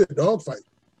 It's going to be a dogfight.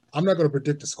 I'm not going to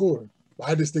predict the score. But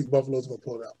I just think Buffalo's going to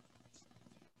pull it out.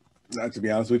 Not to be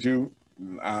honest with you,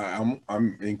 I'm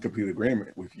in complete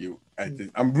agreement with you.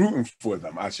 I'm rooting for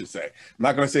them, I should say. I'm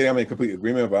not going to say I'm in complete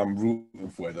agreement, but I'm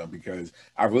rooting for them because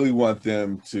I really want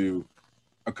them to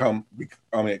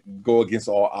go against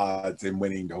all odds in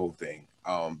winning the whole thing.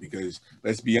 Because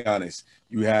let's be honest,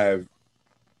 you have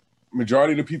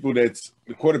majority of the people that's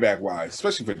the quarterback-wise,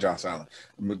 especially for Josh Allen,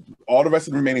 all the rest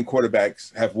of the remaining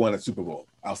quarterbacks have won a Super Bowl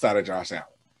outside of Josh Allen.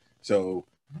 So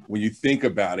when you think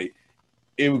about it,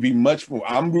 it would be much more.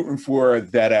 I'm rooting for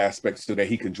that aspect so that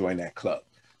he can join that club.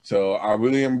 So I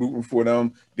really am rooting for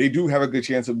them. They do have a good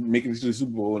chance of making it to the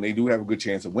Super Bowl, and they do have a good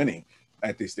chance of winning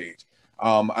at this stage.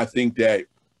 I think that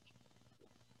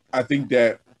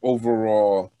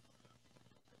overall,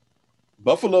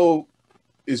 Buffalo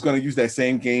is going to use that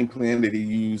same game plan that he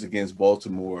used against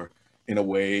Baltimore in a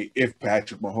way, if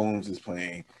Patrick Mahomes is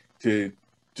playing, to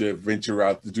venture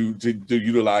out to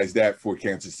utilize that for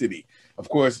Kansas City. Of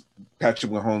course,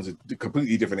 Patrick Mahomes is a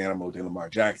completely different animal than Lamar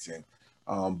Jackson,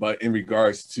 but in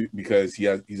regards to because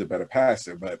he's a better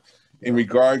passer. But in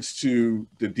regards to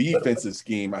the defensive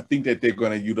scheme, I think that they're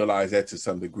going to utilize that to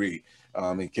some degree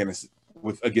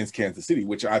against Kansas City,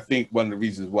 which I think one of the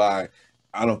reasons why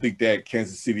I don't think that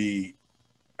Kansas City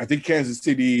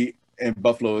and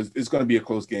Buffalo is going to be a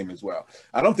close game as well.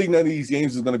 I don't think none of these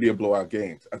games is going to be a blowout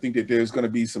game. I think that there's going to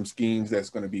be some schemes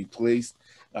that's going to be placed.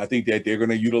 I think that they're going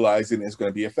to utilize it and it's going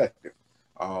to be effective.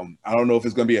 I don't know if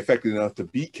it's going to be effective enough to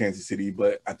beat Kansas City,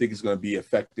 but I think it's going to be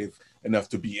effective enough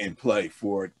to be in play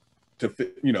to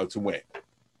win.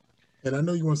 And I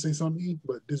know you want to say something, E,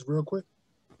 but just real quick.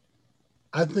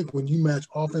 I think when you match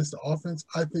offense to offense,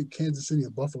 I think Kansas City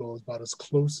and Buffalo is about as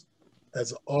close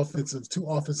as two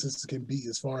offenses can be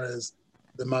as far as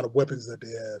the amount of weapons that they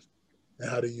have and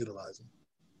how they utilize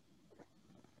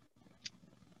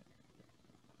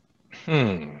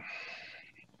them.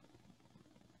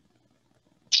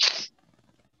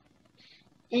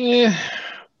 Yeah.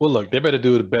 Well, look, they better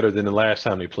do it better than the last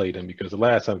time they played them because the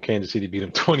last time Kansas City beat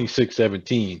them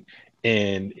 26-17,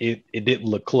 and it didn't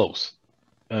look close.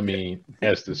 I mean,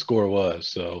 as the score was.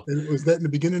 So was that in the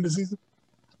beginning of the season?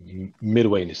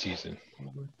 Midway in the season.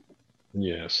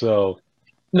 Yeah. So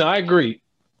no, I agree.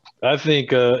 I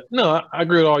think I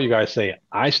agree with all you guys say.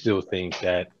 I still think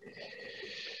that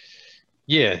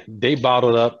they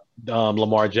bottled up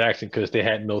Lamar Jackson because they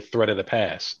had no threat of the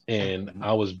pass. And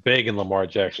I was begging Lamar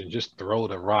Jackson, just throw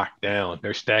the rock down.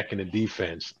 They're stacking the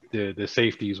defense. The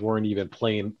safeties weren't even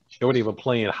playing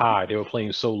high. They were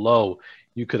playing so low.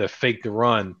 You could have faked the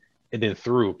run and then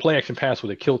threw. Play action pass would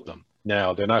have killed them.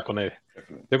 Now they're going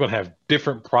to have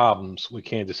different problems with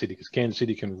Kansas City because Kansas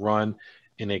City can run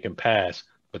and they can pass,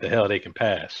 but the hell they can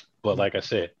pass. But like I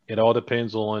said, it all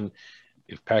depends on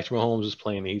if Patrick Mahomes is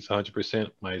playing, he's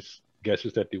 100%. My guess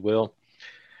is that they will.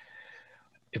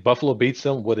 If Buffalo beats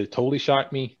them, would it totally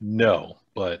shock me? No,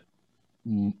 but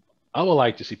I would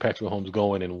like to see Patrick Mahomes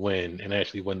go in and win and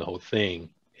actually win the whole thing.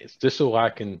 It's just so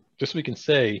we can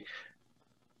say,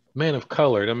 man of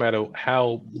color, no matter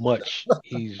how much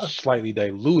he's slightly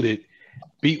diluted,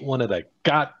 beat one of the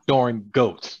god darn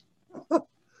goats.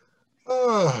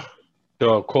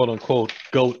 the quote unquote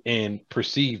GOAT and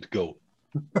perceived GOAT.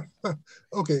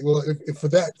 Okay, well, if for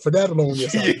that alone,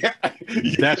 yes, Yeah.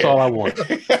 That's all I want.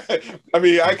 I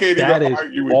mean, I can't That even is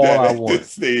argue with all that I at want.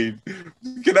 this stage.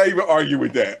 Can I even argue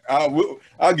with that?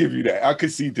 I'll give you that. I'll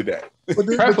concede to that. But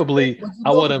then, Preferably, but you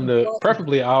I know want the them to. responsibility.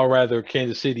 Preferably, I'll rather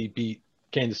Kansas City beat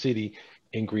Kansas City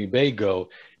and Green Bay go,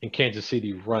 and Kansas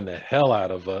City run the hell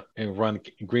out of and run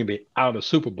Green Bay out of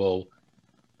Super Bowl,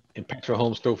 and Patrick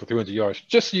Mahomes throw for 300 yards,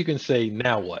 just so you can say,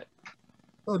 now what?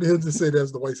 Oh, he'll just say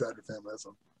that's the white side of the family. That's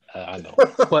all. I know,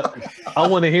 but I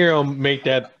want to hear him make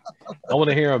that. I want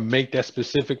to hear him make that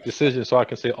specific decision, so I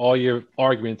can say all your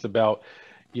arguments about,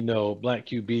 black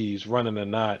QBs running or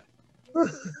not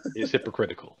is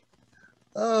hypocritical.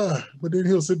 But then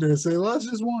he'll sit there and say, "Well, that's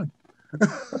just one."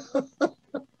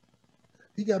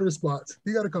 He got a response.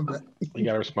 He got to come back. You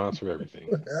got a response for everything.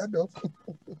 I know.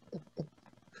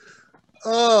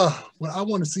 But I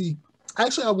want to see.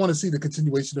 Actually, I want to see the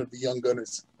continuation of the young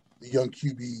gunners, the young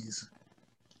QBs,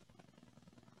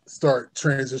 start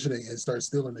transitioning and start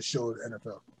stealing the show of the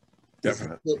NFL.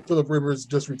 Definitely. Phillip Rivers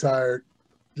just retired.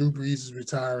 Drew Brees is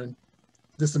retiring.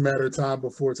 Just a matter of time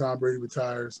before Tom Brady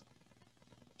retires.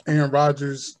 Aaron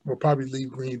Rodgers will probably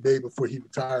leave Green Bay before he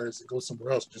retires and go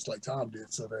somewhere else, just like Tom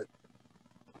did, so that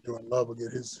Jordan Love will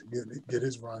get his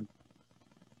run.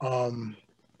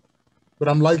 But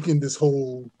I'm liking this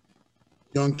whole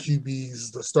young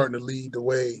QBs starting to lead the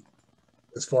way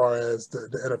as far as the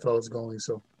NFL is going.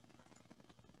 So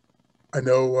I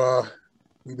know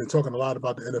we've been talking a lot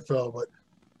about the NFL, but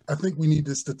I think we need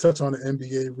to touch on the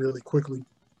NBA really quickly.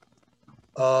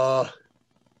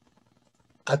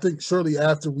 I think shortly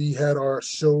after we had our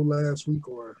show last week,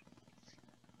 or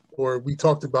we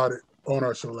talked about it on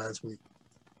our show last week,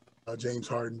 James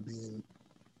Harden being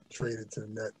traded to the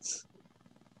Nets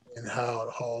and how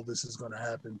all this is going to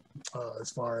happen as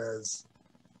far as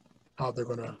how they're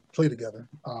going to play together.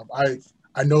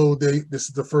 I know this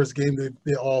is the first game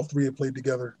they all three have played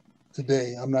together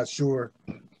today. I'm not sure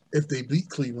if they beat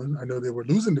Cleveland. I know they were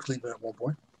losing to Cleveland at one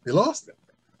point. They lost it.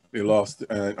 They lost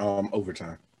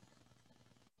overtime.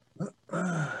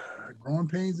 Growing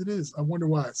pains it is. I wonder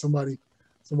why somebody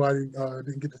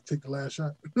didn't get to take the last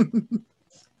shot.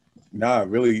 Nah,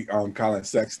 really, Colin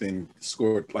Sexton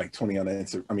scored like 20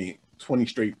 unanswered. 20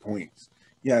 straight points.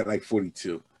 He had like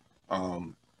 42.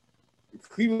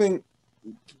 Cleveland.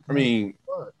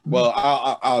 Well,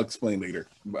 I'll explain later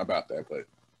about that. But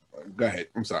go ahead.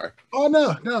 I'm sorry. Oh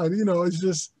no, it's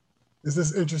just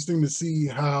interesting to see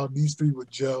how these three would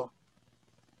gel.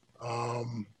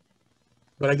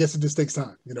 But I guess it just takes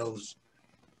time.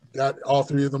 Got all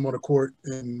three of them on the court,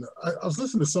 and I was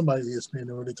listening to somebody at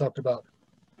ESPN where they talked about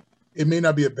it may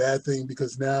not be a bad thing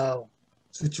because now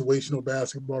situational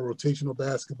basketball, rotational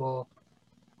basketball,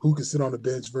 who can sit on the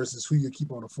bench versus who you keep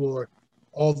on the floor,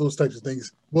 all those types of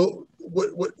things. Well,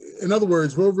 what in other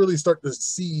words, we'll really start to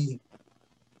see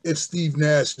if Steve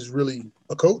Nash is really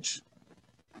a coach,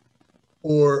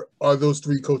 or are those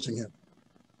three coaching him?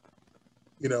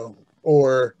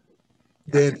 Or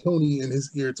Dan Tony in his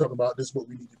ear talking about this is what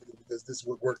we need to do because this is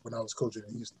what worked when I was coaching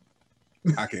in Houston.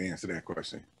 I can answer that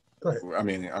question. Go ahead. I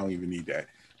don't even need that.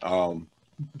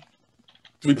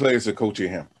 Three players are coaching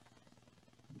him.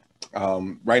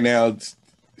 Right now,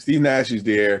 Steve Nash is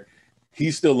there.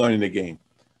 He's still learning the game.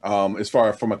 As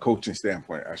far from a coaching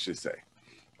standpoint, I should say.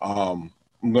 I'm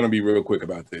going to be real quick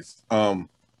about this.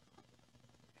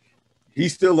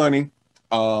 He's still learning.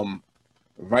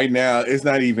 Right now, it's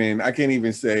not even, I can't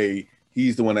even say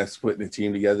he's the one that's putting the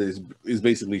team together. It's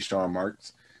basically Sean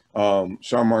Marks.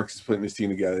 Sean Marks is putting this team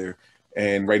together.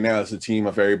 And right now, it's a team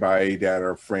of everybody that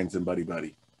are friends and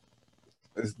buddy-buddy.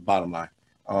 That's the bottom line.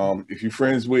 If you're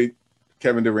friends with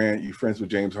Kevin Durant, you're friends with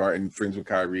James Harden, friends with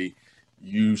Kyrie,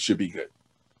 you should be good.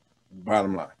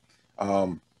 Bottom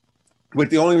line. But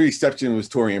the only exception was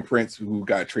Taurean Prince, who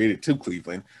got traded to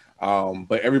Cleveland.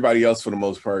 But everybody else, for the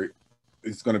most part,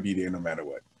 is going to be there no matter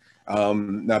what.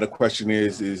 Now, the question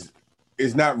is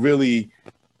not really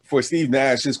for Steve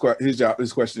Nash. His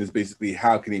question is basically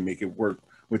how can he make it work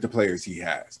with the players he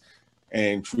has.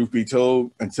 And truth be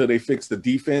told, until they fix the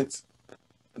defense,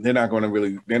 they're not going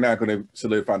to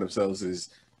solidify themselves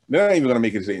they're not even going to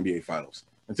make it to the NBA Finals.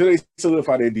 Until they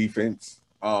solidify their defense,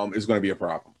 it's going to be a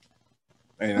problem.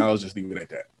 And I'll just leave it at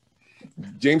that.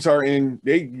 James Harden,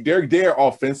 they're there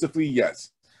offensively,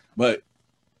 yes. But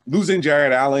losing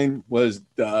Jared Allen was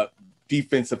the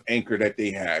defensive anchor that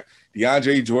they have.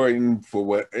 DeAndre Jordan, for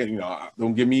what,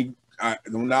 don't give me,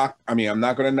 I'm not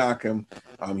going to knock him.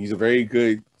 He's a very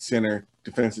good center,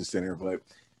 defensive center, but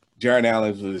Jared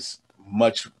Allen was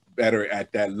much better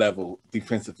at that level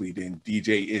defensively than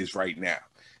DJ is right now.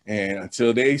 And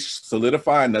until they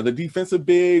solidify another defensive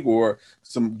big or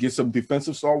get some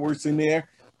defensive stalwarts in there,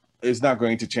 it's not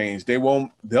going to change.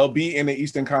 They'll be in the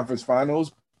Eastern Conference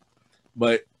Finals,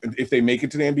 but if they make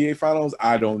it to the NBA Finals,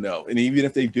 I don't know. And even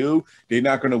if they do, they're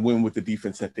not going to win with the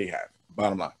defense that they have.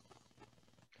 Bottom line.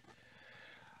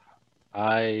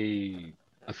 I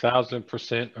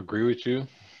 1,000% agree with you.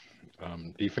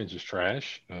 Defense is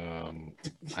trash.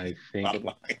 I think Bottom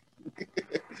line.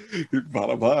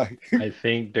 Bottom line. I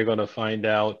think they're gonna find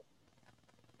out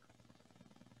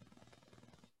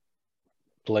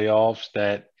playoffs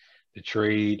that the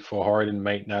trade for Harden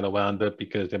might not have wound up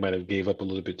because they might have gave up a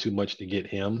little bit too much to get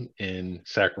him and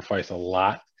sacrifice a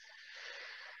lot.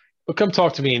 But come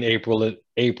talk to me in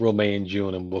April, May, and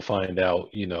June, and we'll find out,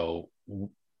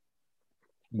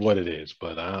 what it is.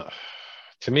 But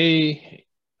to me,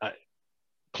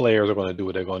 players are going to do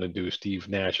what they're going to do. Steve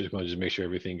Nash is going to just make sure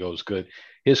everything goes good.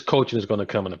 His coaching is going to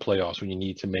come in the playoffs when you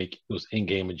need to make those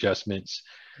in-game adjustments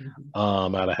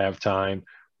out of halftime.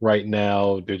 Right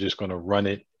now, they're just going to run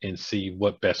it and see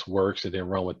what best works and then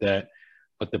run with that.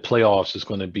 But the playoffs is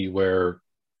going to be where,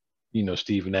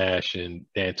 Steve Nash and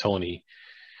D'Antoni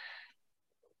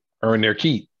earn their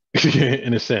keep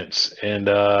in a sense. And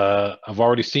I've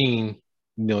already seen,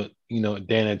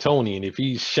 D'Antoni, and if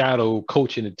he's shadow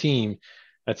coaching the team,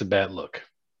 that's a bad look.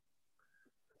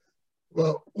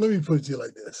 Well, let me put it to you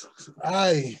like this.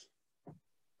 I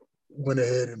went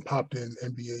ahead and popped in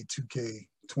NBA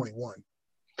 2K21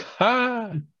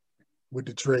 with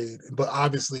the trade. But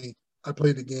obviously, I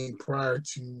played the game prior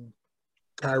to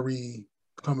Kyrie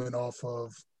coming off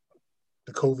of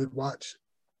the COVID watch.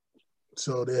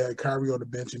 So they had Kyrie on the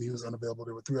bench and he was unavailable.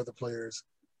 There were 3 other players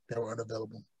that were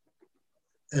unavailable.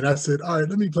 And I said, all right,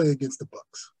 let me play against the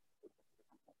Bucks.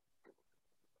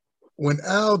 When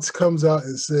Alds comes out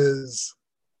and says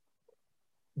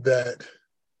that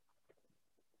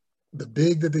the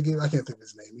big that they gave, I can't think of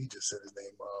his name. He just said his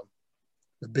name.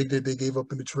 The big that they gave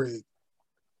up in the trade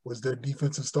was their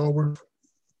defensive stalwart.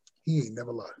 He ain't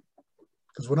never lied.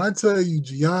 Because when I tell you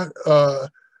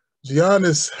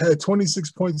Giannis had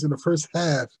 26 points in the first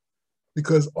half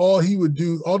because all they would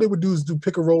do is do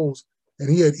pick and rolls,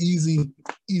 and he had easy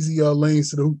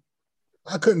lanes to the hoop.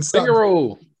 I couldn't stop. Pick and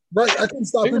roll. Right, I couldn't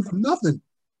stop him from nothing.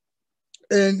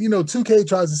 And, 2K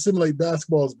tries to simulate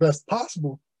basketball as best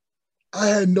possible. I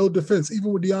had no defense.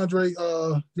 Even with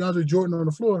DeAndre Jordan on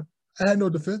the floor, I had no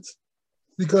defense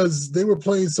because they were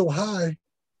playing so high.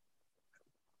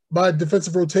 My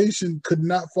defensive rotation could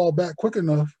not fall back quick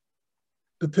enough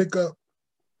to pick up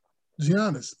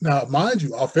Giannis. Now, mind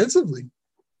you, offensively,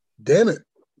 damn it,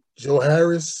 Joe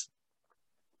Harris,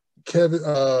 Kevin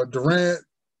Durant,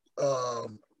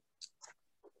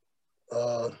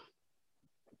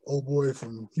 old boy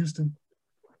from Houston.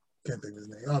 Can't think of his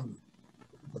name. I'm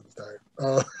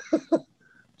tired.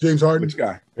 James Harden. Which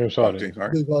guy? James Harden. James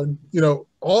Harden.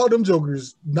 All them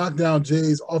jokers knocked down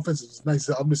Jay's offense. It's nice.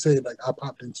 I'm just saying, I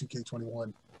popped in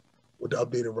 2K21 with the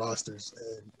updated rosters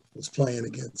and was playing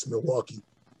against Milwaukee,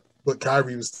 but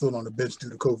Kyrie was still on the bench due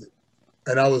to COVID.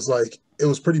 And I was like, it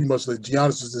was pretty much like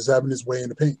Giannis was just having his way in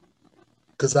the paint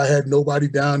because I had nobody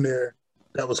down there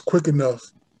that was quick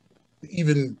enough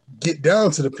even get down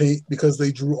to the paint because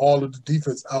they drew all of the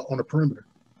defense out on the perimeter.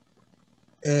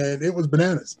 And it was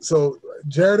bananas. So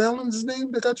Jared Allen's his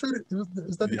name that got traded?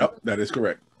 Is that yep, that is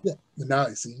correct. Yeah. And now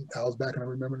I see I was back and I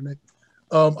remember the name.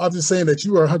 I'm just saying that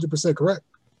you are 100% correct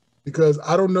because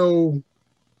I don't know.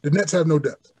 The Nets have no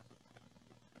depth.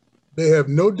 They have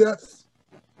no depth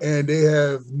and they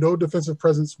have no defensive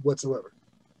presence whatsoever.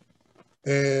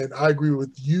 And I agree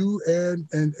with you and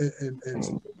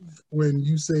when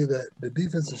you say that the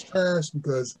defense is trash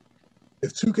because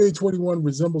if 2K21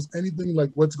 resembles anything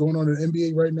like what's going on in the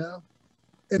NBA right now,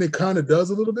 and it kind of does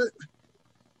a little bit,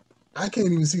 I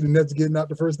can't even see the Nets getting out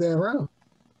the first damn round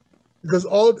because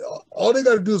all they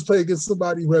got to do is play against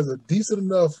somebody who has a decent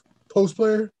enough post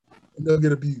player and they'll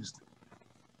get abused.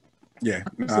 Yeah,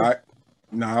 I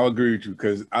agree with you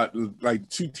because like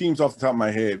 2 teams off the top of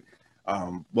my head.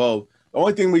 Well, the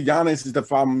only thing with Giannis is the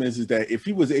problem is that if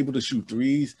he was able to shoot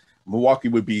threes, Milwaukee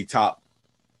would be top.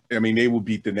 I mean, they would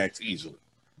beat the Nets easily.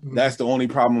 Mm-hmm. That's the only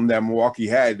problem that Milwaukee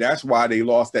had. That's why they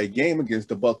lost that game against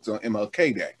the Bucks on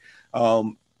MLK Day.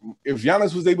 If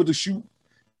Giannis was able to shoot,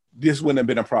 this wouldn't have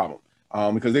been a problem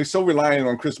because they're so reliant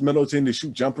on Chris Middleton to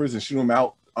shoot jumpers and shoot them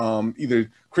out.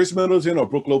 Either Chris Middleton or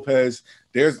Brook Lopez,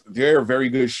 they're very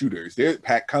good shooters. They're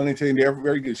Pat Connaughton, they're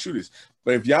very good shooters.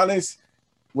 But if Giannis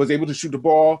was able to shoot the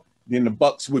ball, then the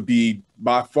Bucks would be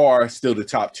by far still the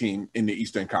top team in the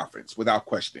Eastern Conference, without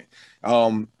question.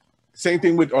 Same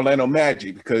thing with Orlando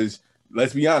Magic, because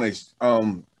let's be honest,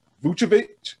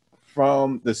 Vucevic,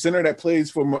 from the center that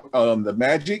plays for the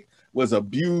Magic was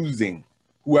abusing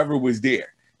whoever was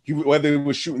there. Whether it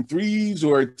was shooting threes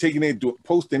or taking it,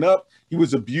 posting up, he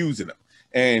was abusing them.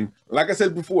 And like I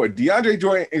said before, DeAndre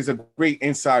Jordan is a great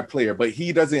inside player, but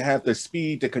he doesn't have the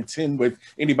speed to contend with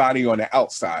anybody on the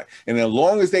outside. And as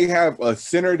long as they have a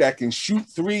center that can shoot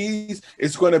threes,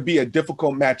 it's going to be a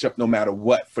difficult matchup no matter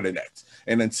what for the Nets.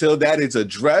 And until that is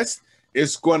addressed,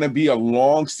 it's going to be a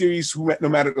long series, no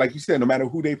matter, like you said, no matter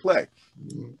who they play.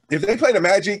 If they play the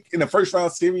Magic in the first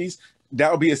round series, that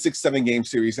would be a 6-7 game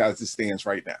series as it stands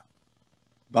right now.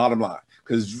 Bottom line.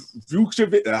 Because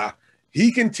Vucevic,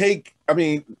 he can take, I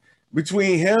mean,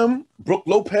 between him, Brook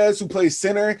Lopez, who plays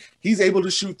center, he's able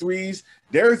to shoot threes.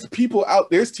 There's teams out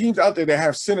there that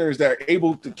have centers that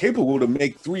are capable to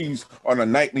make threes on a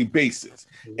nightly basis.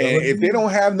 And if they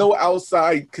don't have no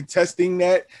outside contesting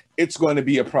that, it's going to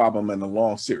be a problem in the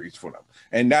long series for them.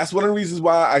 And that's one of the reasons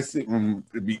why I see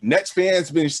Nets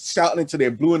fans been shouting until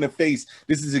they're blue in the face.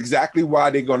 This is exactly why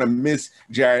they're going to miss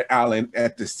Jared Allen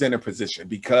at the center position,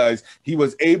 because he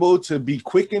was able to be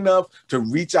quick enough to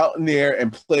reach out in there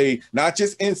and play not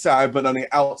just inside, but on the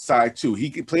outside too. He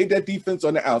can play that defense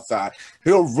on the outside.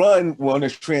 He'll run when a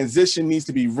transition needs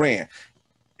to be ran.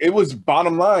 It was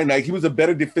bottom line, like he was a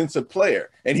better defensive player,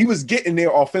 and he was getting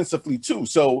there offensively too.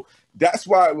 So that's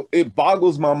why it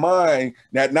boggles my mind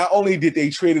that not only did they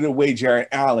trade away Jared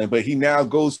Allen, but he now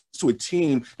goes to a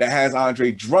team that has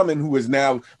Andre Drummond, who is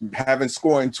now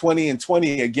scoring 20 and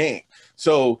 20 a game.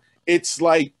 So it's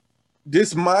like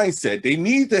this mindset. They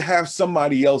need to have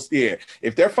somebody else there.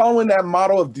 If they're following that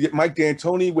model of Mike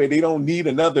D'Antoni, where they don't need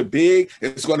another big,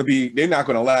 they're not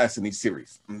going to last in these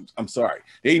series. I'm sorry.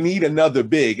 They need another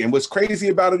big. And what's crazy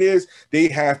about it is they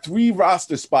have 3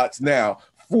 roster spots now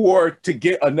to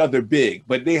get another big,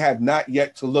 but they have not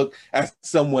yet to look at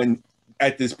someone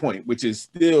at this point, which is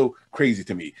still crazy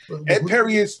to me. Ed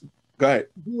Perry is, go ahead.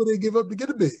 Who will they give up to get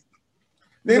a big?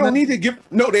 They don't need to give,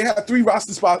 no, they have 3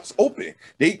 roster spots open.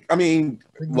 2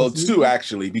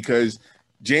 actually, because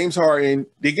James Harden,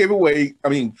 they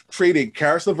traded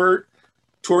Karis LeVert,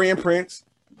 Taurean Prince,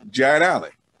 Jared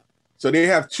Allen. So they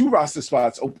have 2 roster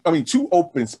spots, 2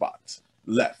 open spots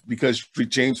left because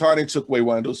James Harden took away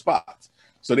one of those spots.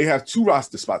 So they have 2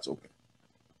 roster spots open.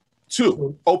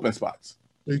 2 open spots.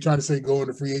 They're trying to say go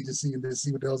into free agency and then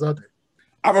see what the hell's out there.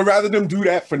 I would rather them do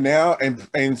that for now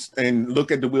and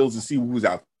look at the wheels and see who's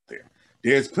out there.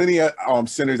 There's plenty of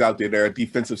centers out there that are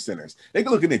defensive centers. They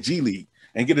can look in the G League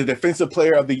and get a defensive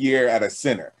player of the year at a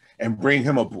center and bring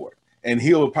him aboard. And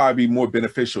he'll probably be more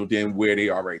beneficial than where they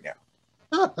are right now.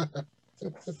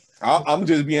 I'm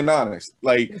just being honest.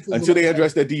 Like, until they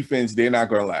address their defense, they're not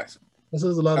going to last.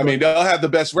 They'll have the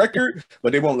best record,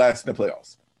 but they won't last in the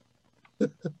playoffs.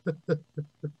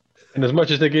 And as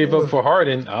much as they gave up for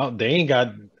Harden, they ain't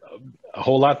got a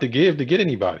whole lot to give to get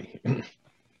anybody.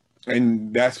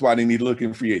 And that's why they need to look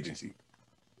in free agency.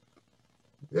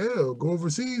 Yeah, go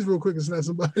overseas real quick and snap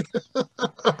somebody.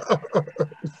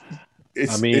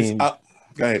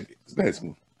 Go ahead.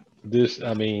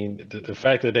 The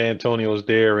fact that Antonio's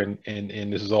there and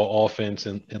this is all offense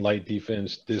and light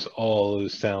defense, this all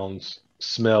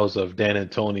smells of Dan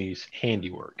Antoni's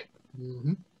handiwork.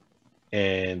 Mm-hmm.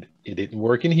 And it didn't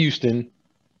work in Houston.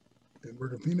 Didn't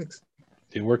work in Phoenix.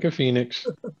 Didn't work in Phoenix.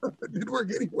 Didn't work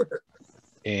anywhere.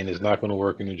 And it's not going to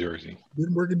work in New Jersey.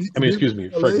 Didn't work in excuse me.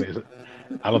 Frankly,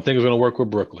 I don't think it's going to work with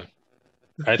Brooklyn.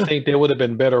 I think they would have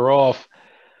been better off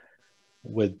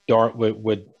with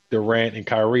Durant and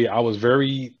Kyrie. I was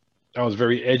very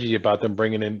edgy about them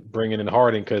bringing in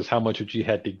Harden, because how much would you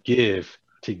had to give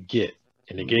to get,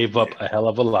 and they gave up a hell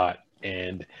of a lot.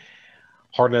 And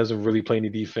Harden doesn't really play any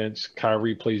defense.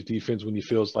 Kyrie plays defense when he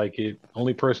feels like it.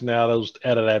 Only person out of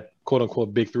that quote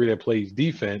unquote big 3 that plays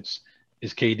defense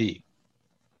is KD.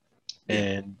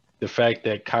 And the fact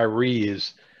that Kyrie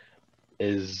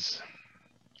is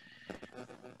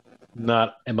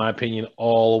not, in my opinion,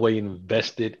 all the way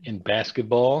invested in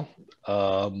basketball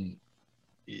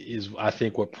is, I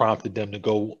think, what prompted them to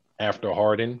go after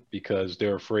Harden, because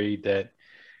they're afraid that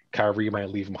Kyrie might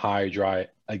leave him high and dry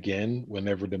again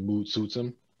whenever the mood suits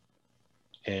him.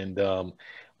 And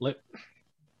let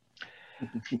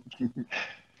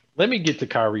me get to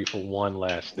Kyrie for one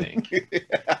last thing.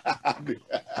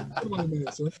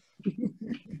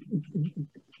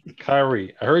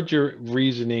 Kyrie, I heard your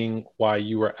reasoning why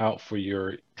you were out for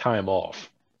your time off.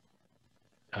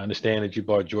 I understand that you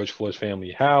bought George Floyd's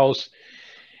family house.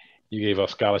 You gave out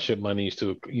scholarship monies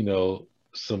to,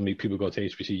 so many people go to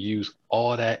HBCUs.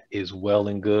 All that is well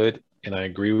and good, and I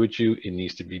agree with you. It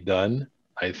needs to be done.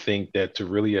 I think that to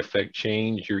really affect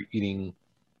change, you're eating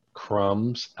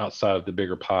crumbs outside of the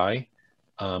bigger pie.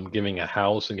 giving a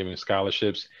house and giving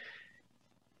scholarships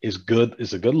is good.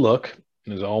 It's a good look,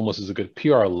 and it's almost as a good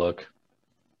PR look.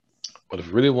 But if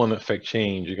you really want to affect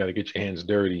change, you got to get your hands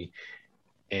dirty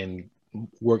and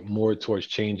work more towards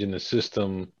changing the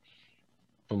system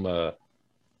from a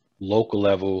local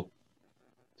level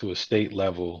to a state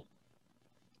level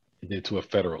and then to a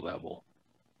federal level.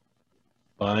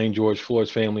 Buying George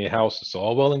Floyd's family a house is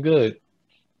all well and good.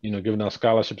 Giving out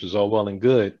scholarships is all well and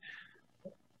good.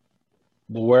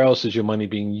 But where else is your money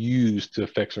being used to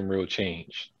affect some real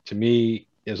change? To me,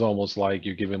 it's almost like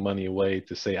you're giving money away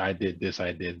to say, I did this,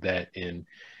 I did that. And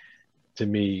to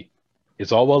me,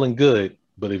 it's all well and good.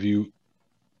 But if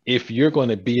you're going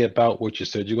to be about what you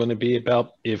said you're going to be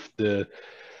about, if the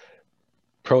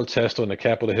protest on the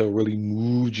Capitol Hill really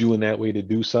moved you in that way to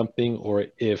do something, or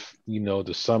if,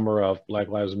 the summer of Black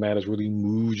Lives Matter really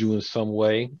moved you in some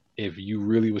way, if you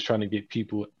really was trying to get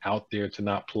people out there to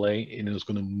not play and it was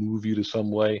going to move you to some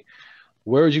way,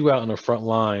 where was you out on the front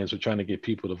lines with trying to get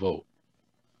people to vote?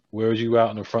 Where was you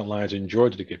out on the front lines in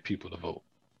Georgia to get people to vote?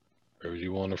 Where was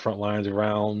you on the front lines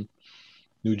around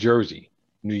New Jersey,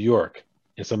 New York,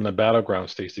 and some of the battleground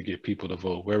states to get people to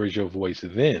vote? Where was your voice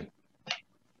then?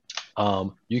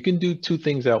 You can do two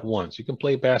things at once. You can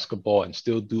play basketball and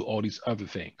still do all these other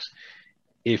things.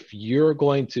 If you're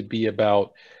going to be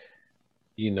about,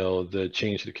 the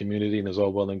change to the community, and it's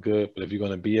all well and good, but if you're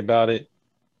going to be about it,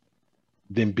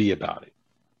 then be about it.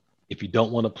 If you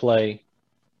don't want to play,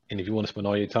 and if you want to spend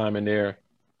all your time in there,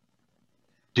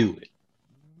 do it.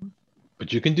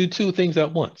 But you can do two things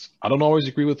at once. I don't always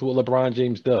agree with what LeBron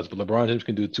James does, but LeBron James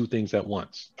can do two things at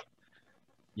once.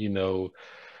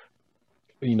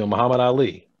 Muhammad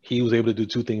Ali, he was able to do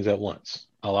two things at once.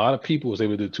 A lot of people was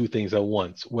able to do two things at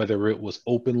once, whether it was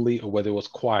openly or whether it was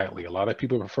quietly. A lot of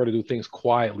people prefer to do things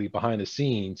quietly behind the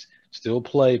scenes, still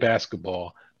play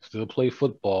basketball, still play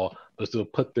football, but still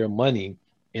put their money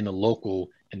in the local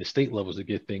and the state levels to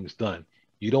get things done.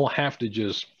 You don't have to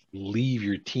just leave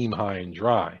your team high and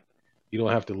dry. You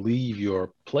don't have to leave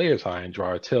your players high and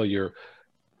dry or tell your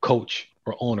coach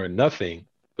or owner nothing.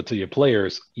 But to your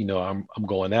players, I'm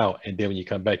going out. And then when you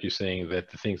come back, you're saying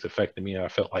that the things affected me and I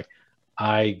felt like,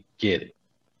 I get it.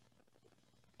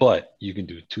 But you can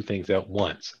do two things at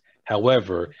once.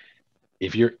 However,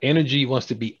 if your energy wants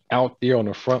to be out there on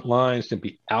the front lines, then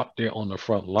be out there on the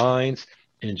front lines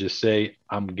and just say,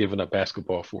 I'm giving up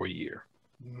basketball for a year.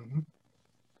 Mm-hmm.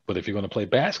 But if you're going to play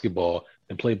basketball,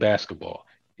 then play basketball.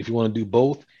 If you want to do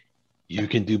both, you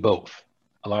can do both.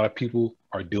 A lot of people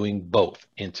are doing both.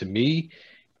 And to me,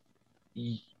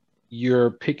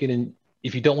 you're picking, and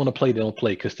if you don't want to play, don't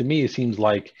play. Because to me, it seems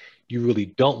like you really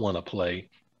don't want to play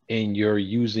and you're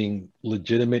using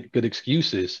legitimate good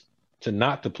excuses to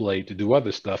not to play, to do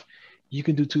other stuff. You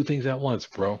can do two things at once,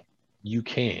 bro. You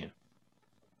can.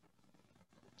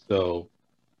 So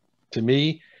to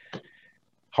me,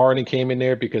 Harden came in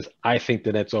there because I think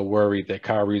the Nets are worried that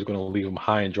Kyrie is going to leave him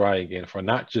high and dry again for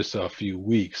not just a few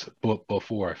weeks, but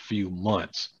for a few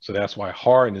months. So that's why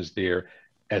Harden is there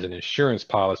as an insurance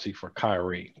policy for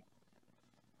Kyrie.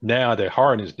 Now that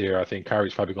Harden is there, I think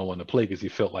Kyrie's probably going to want to play because he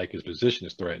felt like his position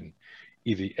is threatened.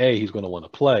 Either A, he's going to want to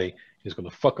play, he's going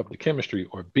to fuck up the chemistry,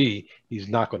 or B, he's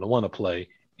not going to want to play,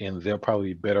 and they're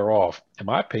probably better off. In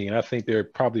my opinion, I think they're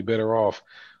probably better off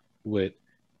with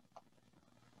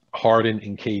Harden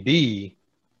and KD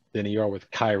than they are with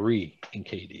Kyrie and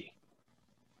KD.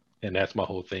 And that's my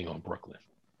whole thing on Brooklyn.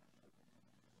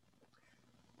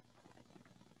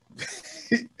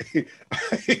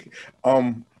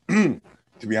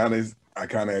 To be honest, I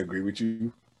kind of agree with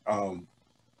you. I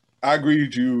agree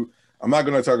with you. I'm not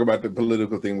going to talk about the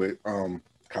political thing with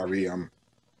Kyrie.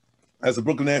 As a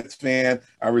Brooklyn Nets fan,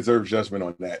 I reserve judgment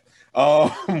on that.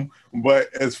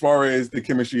 But as far as the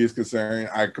chemistry is concerned,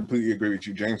 I completely agree with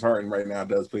you. James Harden right now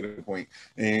does play the point.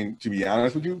 And to be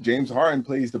honest with you, James Harden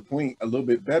plays the point a little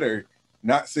bit better.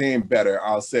 Not saying better,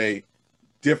 I'll say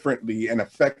differently and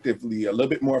effectively, a little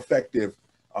bit more effective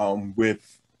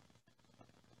with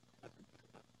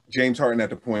James Harden at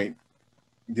the point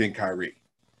than Kyrie.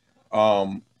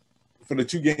 For the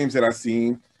two games that I've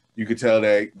seen, you could tell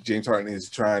that James Harden is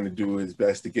trying to do his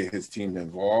best to get his team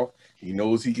involved. He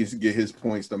knows he can get his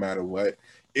points no matter what.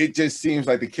 It just seems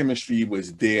like the chemistry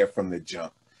was there from the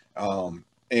jump.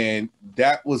 And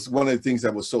that was one of the things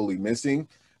that was solely missing.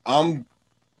 I'm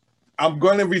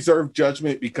going to reserve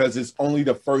judgment because it's only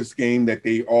the first game that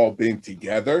they all been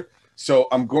together. So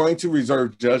I'm going to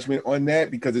reserve judgment on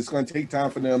that because it's going to take time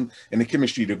for them and the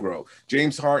chemistry to grow.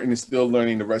 James Harden is still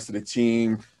learning the rest of the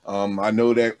team. I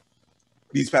know that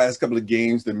these past couple of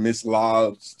games, the missed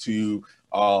lobs to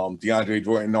DeAndre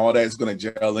Jordan, all that is going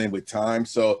to gel in with time.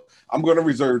 So I'm going to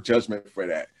reserve judgment for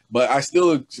that. But I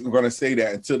still am going to say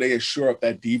that until they shore up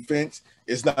that defense,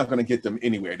 it's not going to get them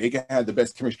anywhere. They can have the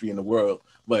best chemistry in the world,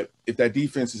 but if that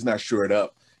defense is not shored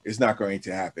up, it's not going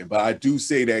to happen. But I do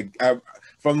say that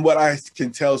from what I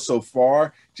can tell so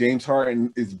far, James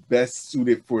Harden is best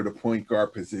suited for the point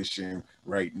guard position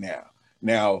right now.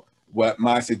 Now, what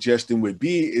my suggestion would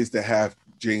be is to have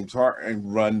James Harden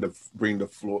bring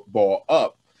the ball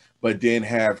up, but then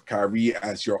have Kyrie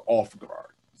as your off guard.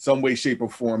 Some way, shape, or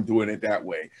form doing it that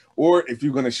way. Or if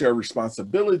you're going to share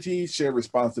responsibility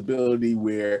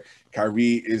where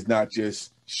Kyrie is not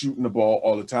just shooting the ball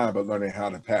all the time, but learning how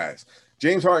to pass.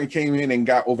 James Harden came in and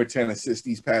got over 10 assists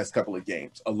these past couple of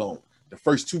games alone, the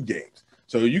first 2 games.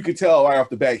 So you could tell right off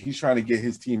the bat, he's trying to get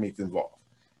his teammates involved.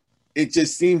 It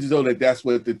just seems as though that's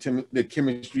what the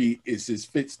chemistry is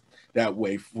fits that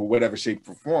way for whatever shape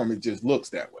or form. It just looks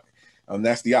that way.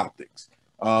 That's the optics.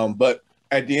 But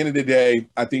at the end of the day,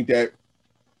 I think that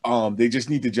they just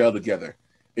need to gel together.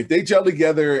 If they gel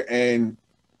together and,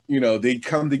 they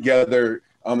come together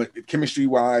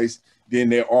chemistry-wise, then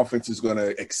their offense is going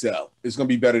to excel. It's going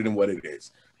to be better than what it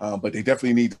is. But they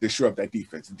definitely need to shore up that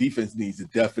defense. The defense needs a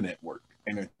definite work.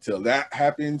 And until that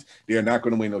happens, they're not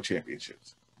going to win no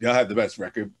championships. They'll have the best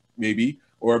record, maybe,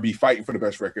 or be fighting for the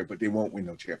best record, but they won't win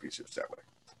no championships that way,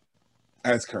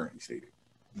 as currently stated.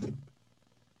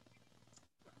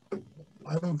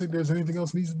 I don't think there's anything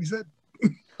else needs to be said.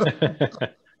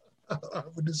 I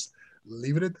would just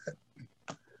leave it at that.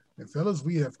 And fellas,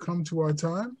 we have come to our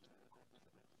time.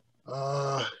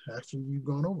 Actually, we've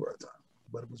gone over our time,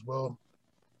 but it was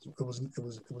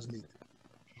needed.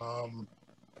 So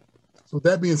with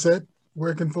that being said,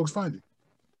 where can folks find you?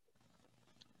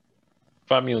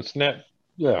 Find me on Snap,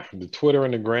 the Twitter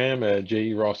and the Gram at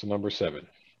JERoss7.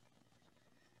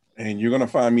 And you're going to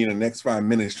find me in the next 5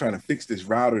 minutes trying to fix this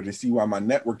router to see why my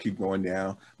network keep going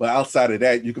down. But outside of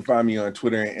that, you can find me on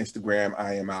Twitter and Instagram.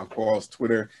 I am Al Qualls.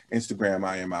 Twitter, Instagram,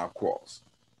 I am Al Qualls.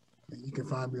 And you can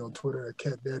find me on Twitter at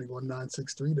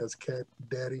CatDaddy1963. That's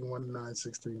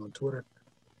CatDaddy1963 on Twitter.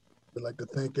 We'd like to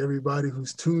thank everybody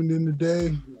who's tuned in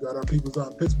today. We got our peoples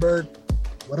out in Pittsburgh.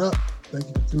 What up? Thank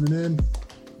you for tuning in.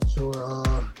 Sure.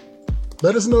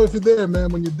 Let us know if you're there,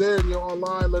 man. When you're there and you're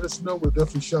online, let us know. We'll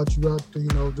definitely shout you out,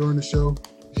 during the show.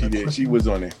 She did. She was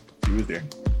on there. She was there.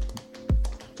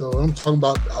 So I'm talking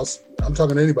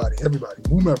to anybody, everybody,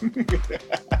 whomever.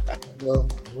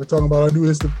 We're talking about our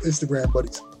new Instagram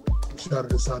buddies.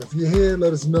 Shout us out. If you're here,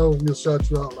 let us know. We'll shout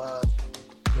you out live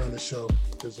during the show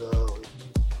because we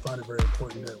find it very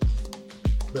important that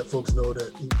we let folks know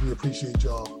that we appreciate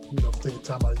y'all, for taking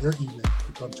time out of your evening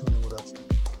to come tune in with us.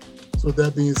 So with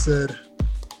that being said,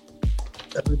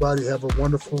 everybody have a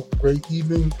wonderful, great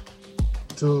evening.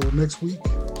 Until next week,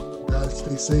 guys,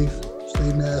 stay safe,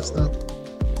 stay masked up,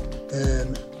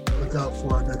 and look out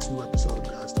for our next new episode of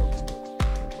Guys.